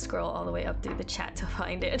have to scroll all the way up through the chat to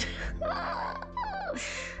find it.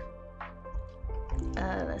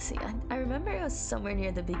 Let's see. I remember it was somewhere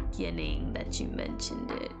near the beginning that you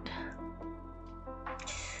mentioned it.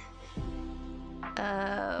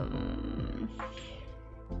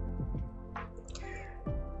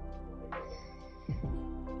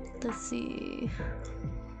 Let's see.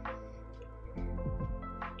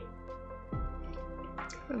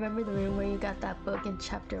 Remember the room where you got that book in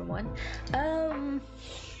chapter 1?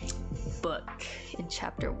 Book in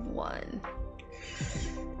chapter 1.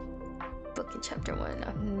 Book in chapter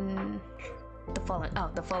 1.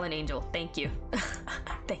 The Fallen Angel. Thank you.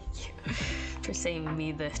 Thank you for saving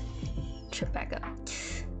me the trip back up.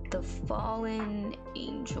 The Fallen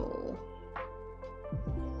Angel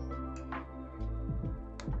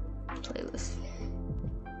playlist.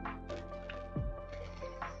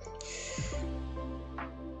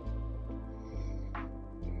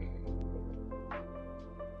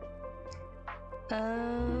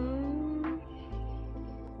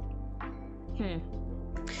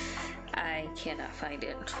 I cannot find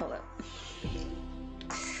it. Hold up.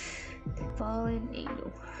 Fallen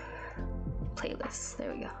Angel playlist.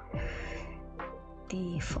 There we go.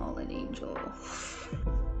 The Fallen Angel.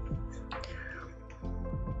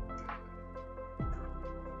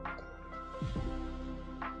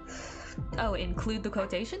 Oh, include the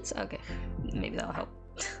quotations? Okay. Maybe that'll help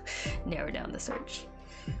narrow down the search.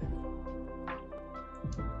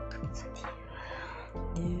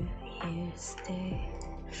 Thursday.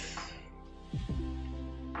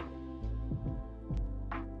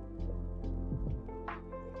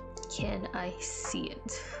 Can I see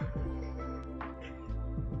it?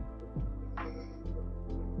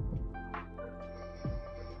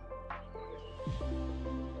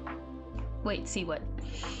 Wait, see what?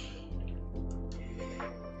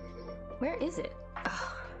 Where is it?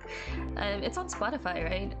 Oh. It's on Spotify,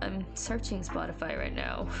 right? I'm searching Spotify right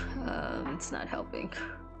now. It's not helping.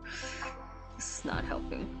 It's not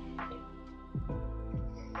helping.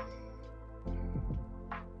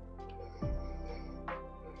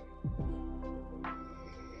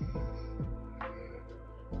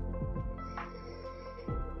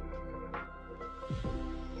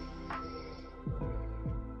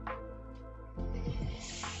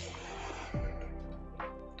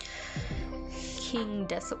 King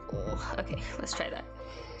Decibel. Okay, let's try that.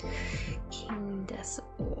 King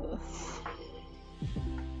Decibel.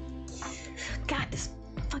 God, this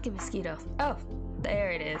fucking mosquito. Oh,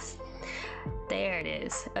 there it is. There it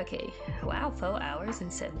is. Okay. Wow, 4 hours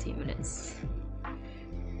and 17 minutes.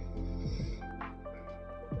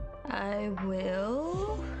 I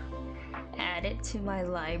will add it to my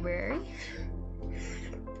library.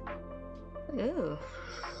 Ooh.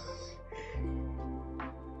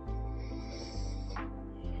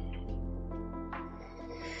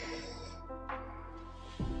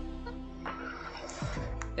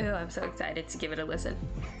 Oh, I'm so excited to give it a listen.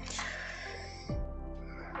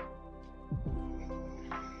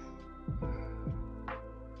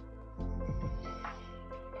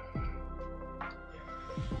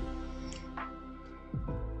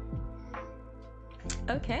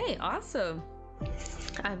 Okay, awesome.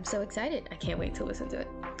 I'm so excited. I can't wait to listen to it.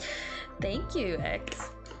 Thank you, X.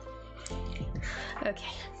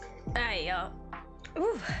 Okay. Alright, y'all.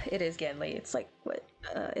 Ooh, it is getting late. It's like, what?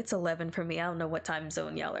 It's 11 for me. I don't know what time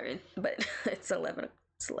zone y'all are in, but it's 11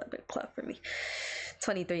 o'clock for me.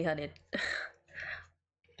 2300.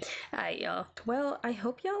 Alright, y'all. Well, I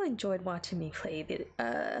hope y'all enjoyed watching me play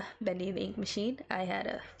the Bendy the Ink Machine. I had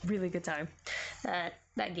a really good time.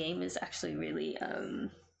 That game is actually really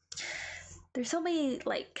there's so many,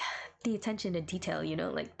 like, the attention to detail, you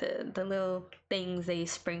know, like the little things they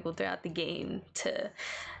sprinkle throughout the game to,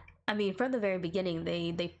 I mean, from the very beginning,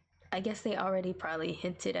 they I guess they already probably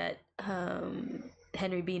hinted at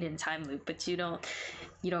Henry being in a time loop, but you don't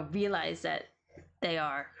realize that they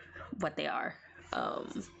are what they are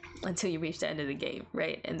until you reach the end of the game,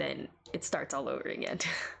 right? And then it starts all over again.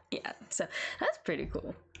 Yeah, so that's pretty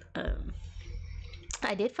cool.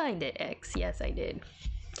 I did find it, X. Yes, I did.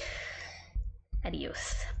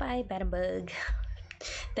 Adios. Bye, Battenbug.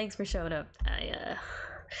 Thanks for showing up.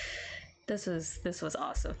 This was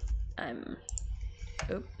awesome.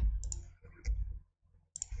 Oop.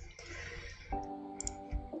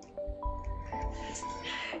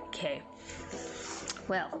 Okay.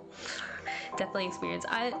 Well, definitely experience.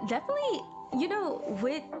 I definitely, you know,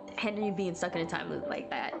 with Henry being stuck in a time loop like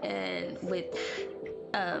that, and with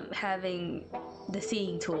having the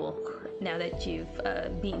seeing tool, now that you've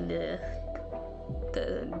beaten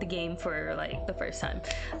the game for like the first time,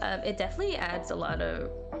 it definitely adds a lot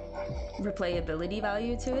of replayability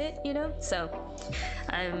value to it, you know. So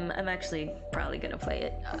I'm actually probably gonna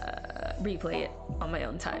replay it on my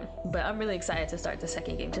own time, but I'm really excited to start the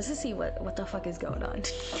second game just to see what the fuck is going on,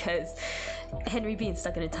 because Henry being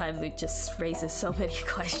stuck in a time loop just raises so many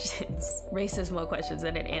questions, raises more questions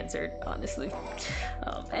than it answered, honestly.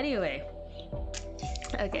 Anyway,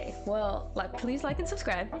 okay, well, please like and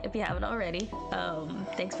subscribe if you haven't already.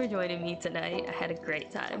 Thanks for joining me tonight. I had a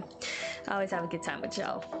great time. I always have a good time with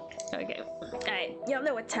y'all. Okay, alright, y'all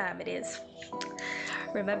know what time it is.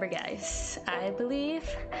 Remember, guys, I believe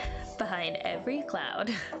behind every cloud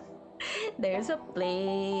there's a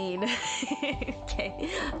plane. Okay,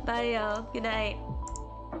 bye y'all, good night.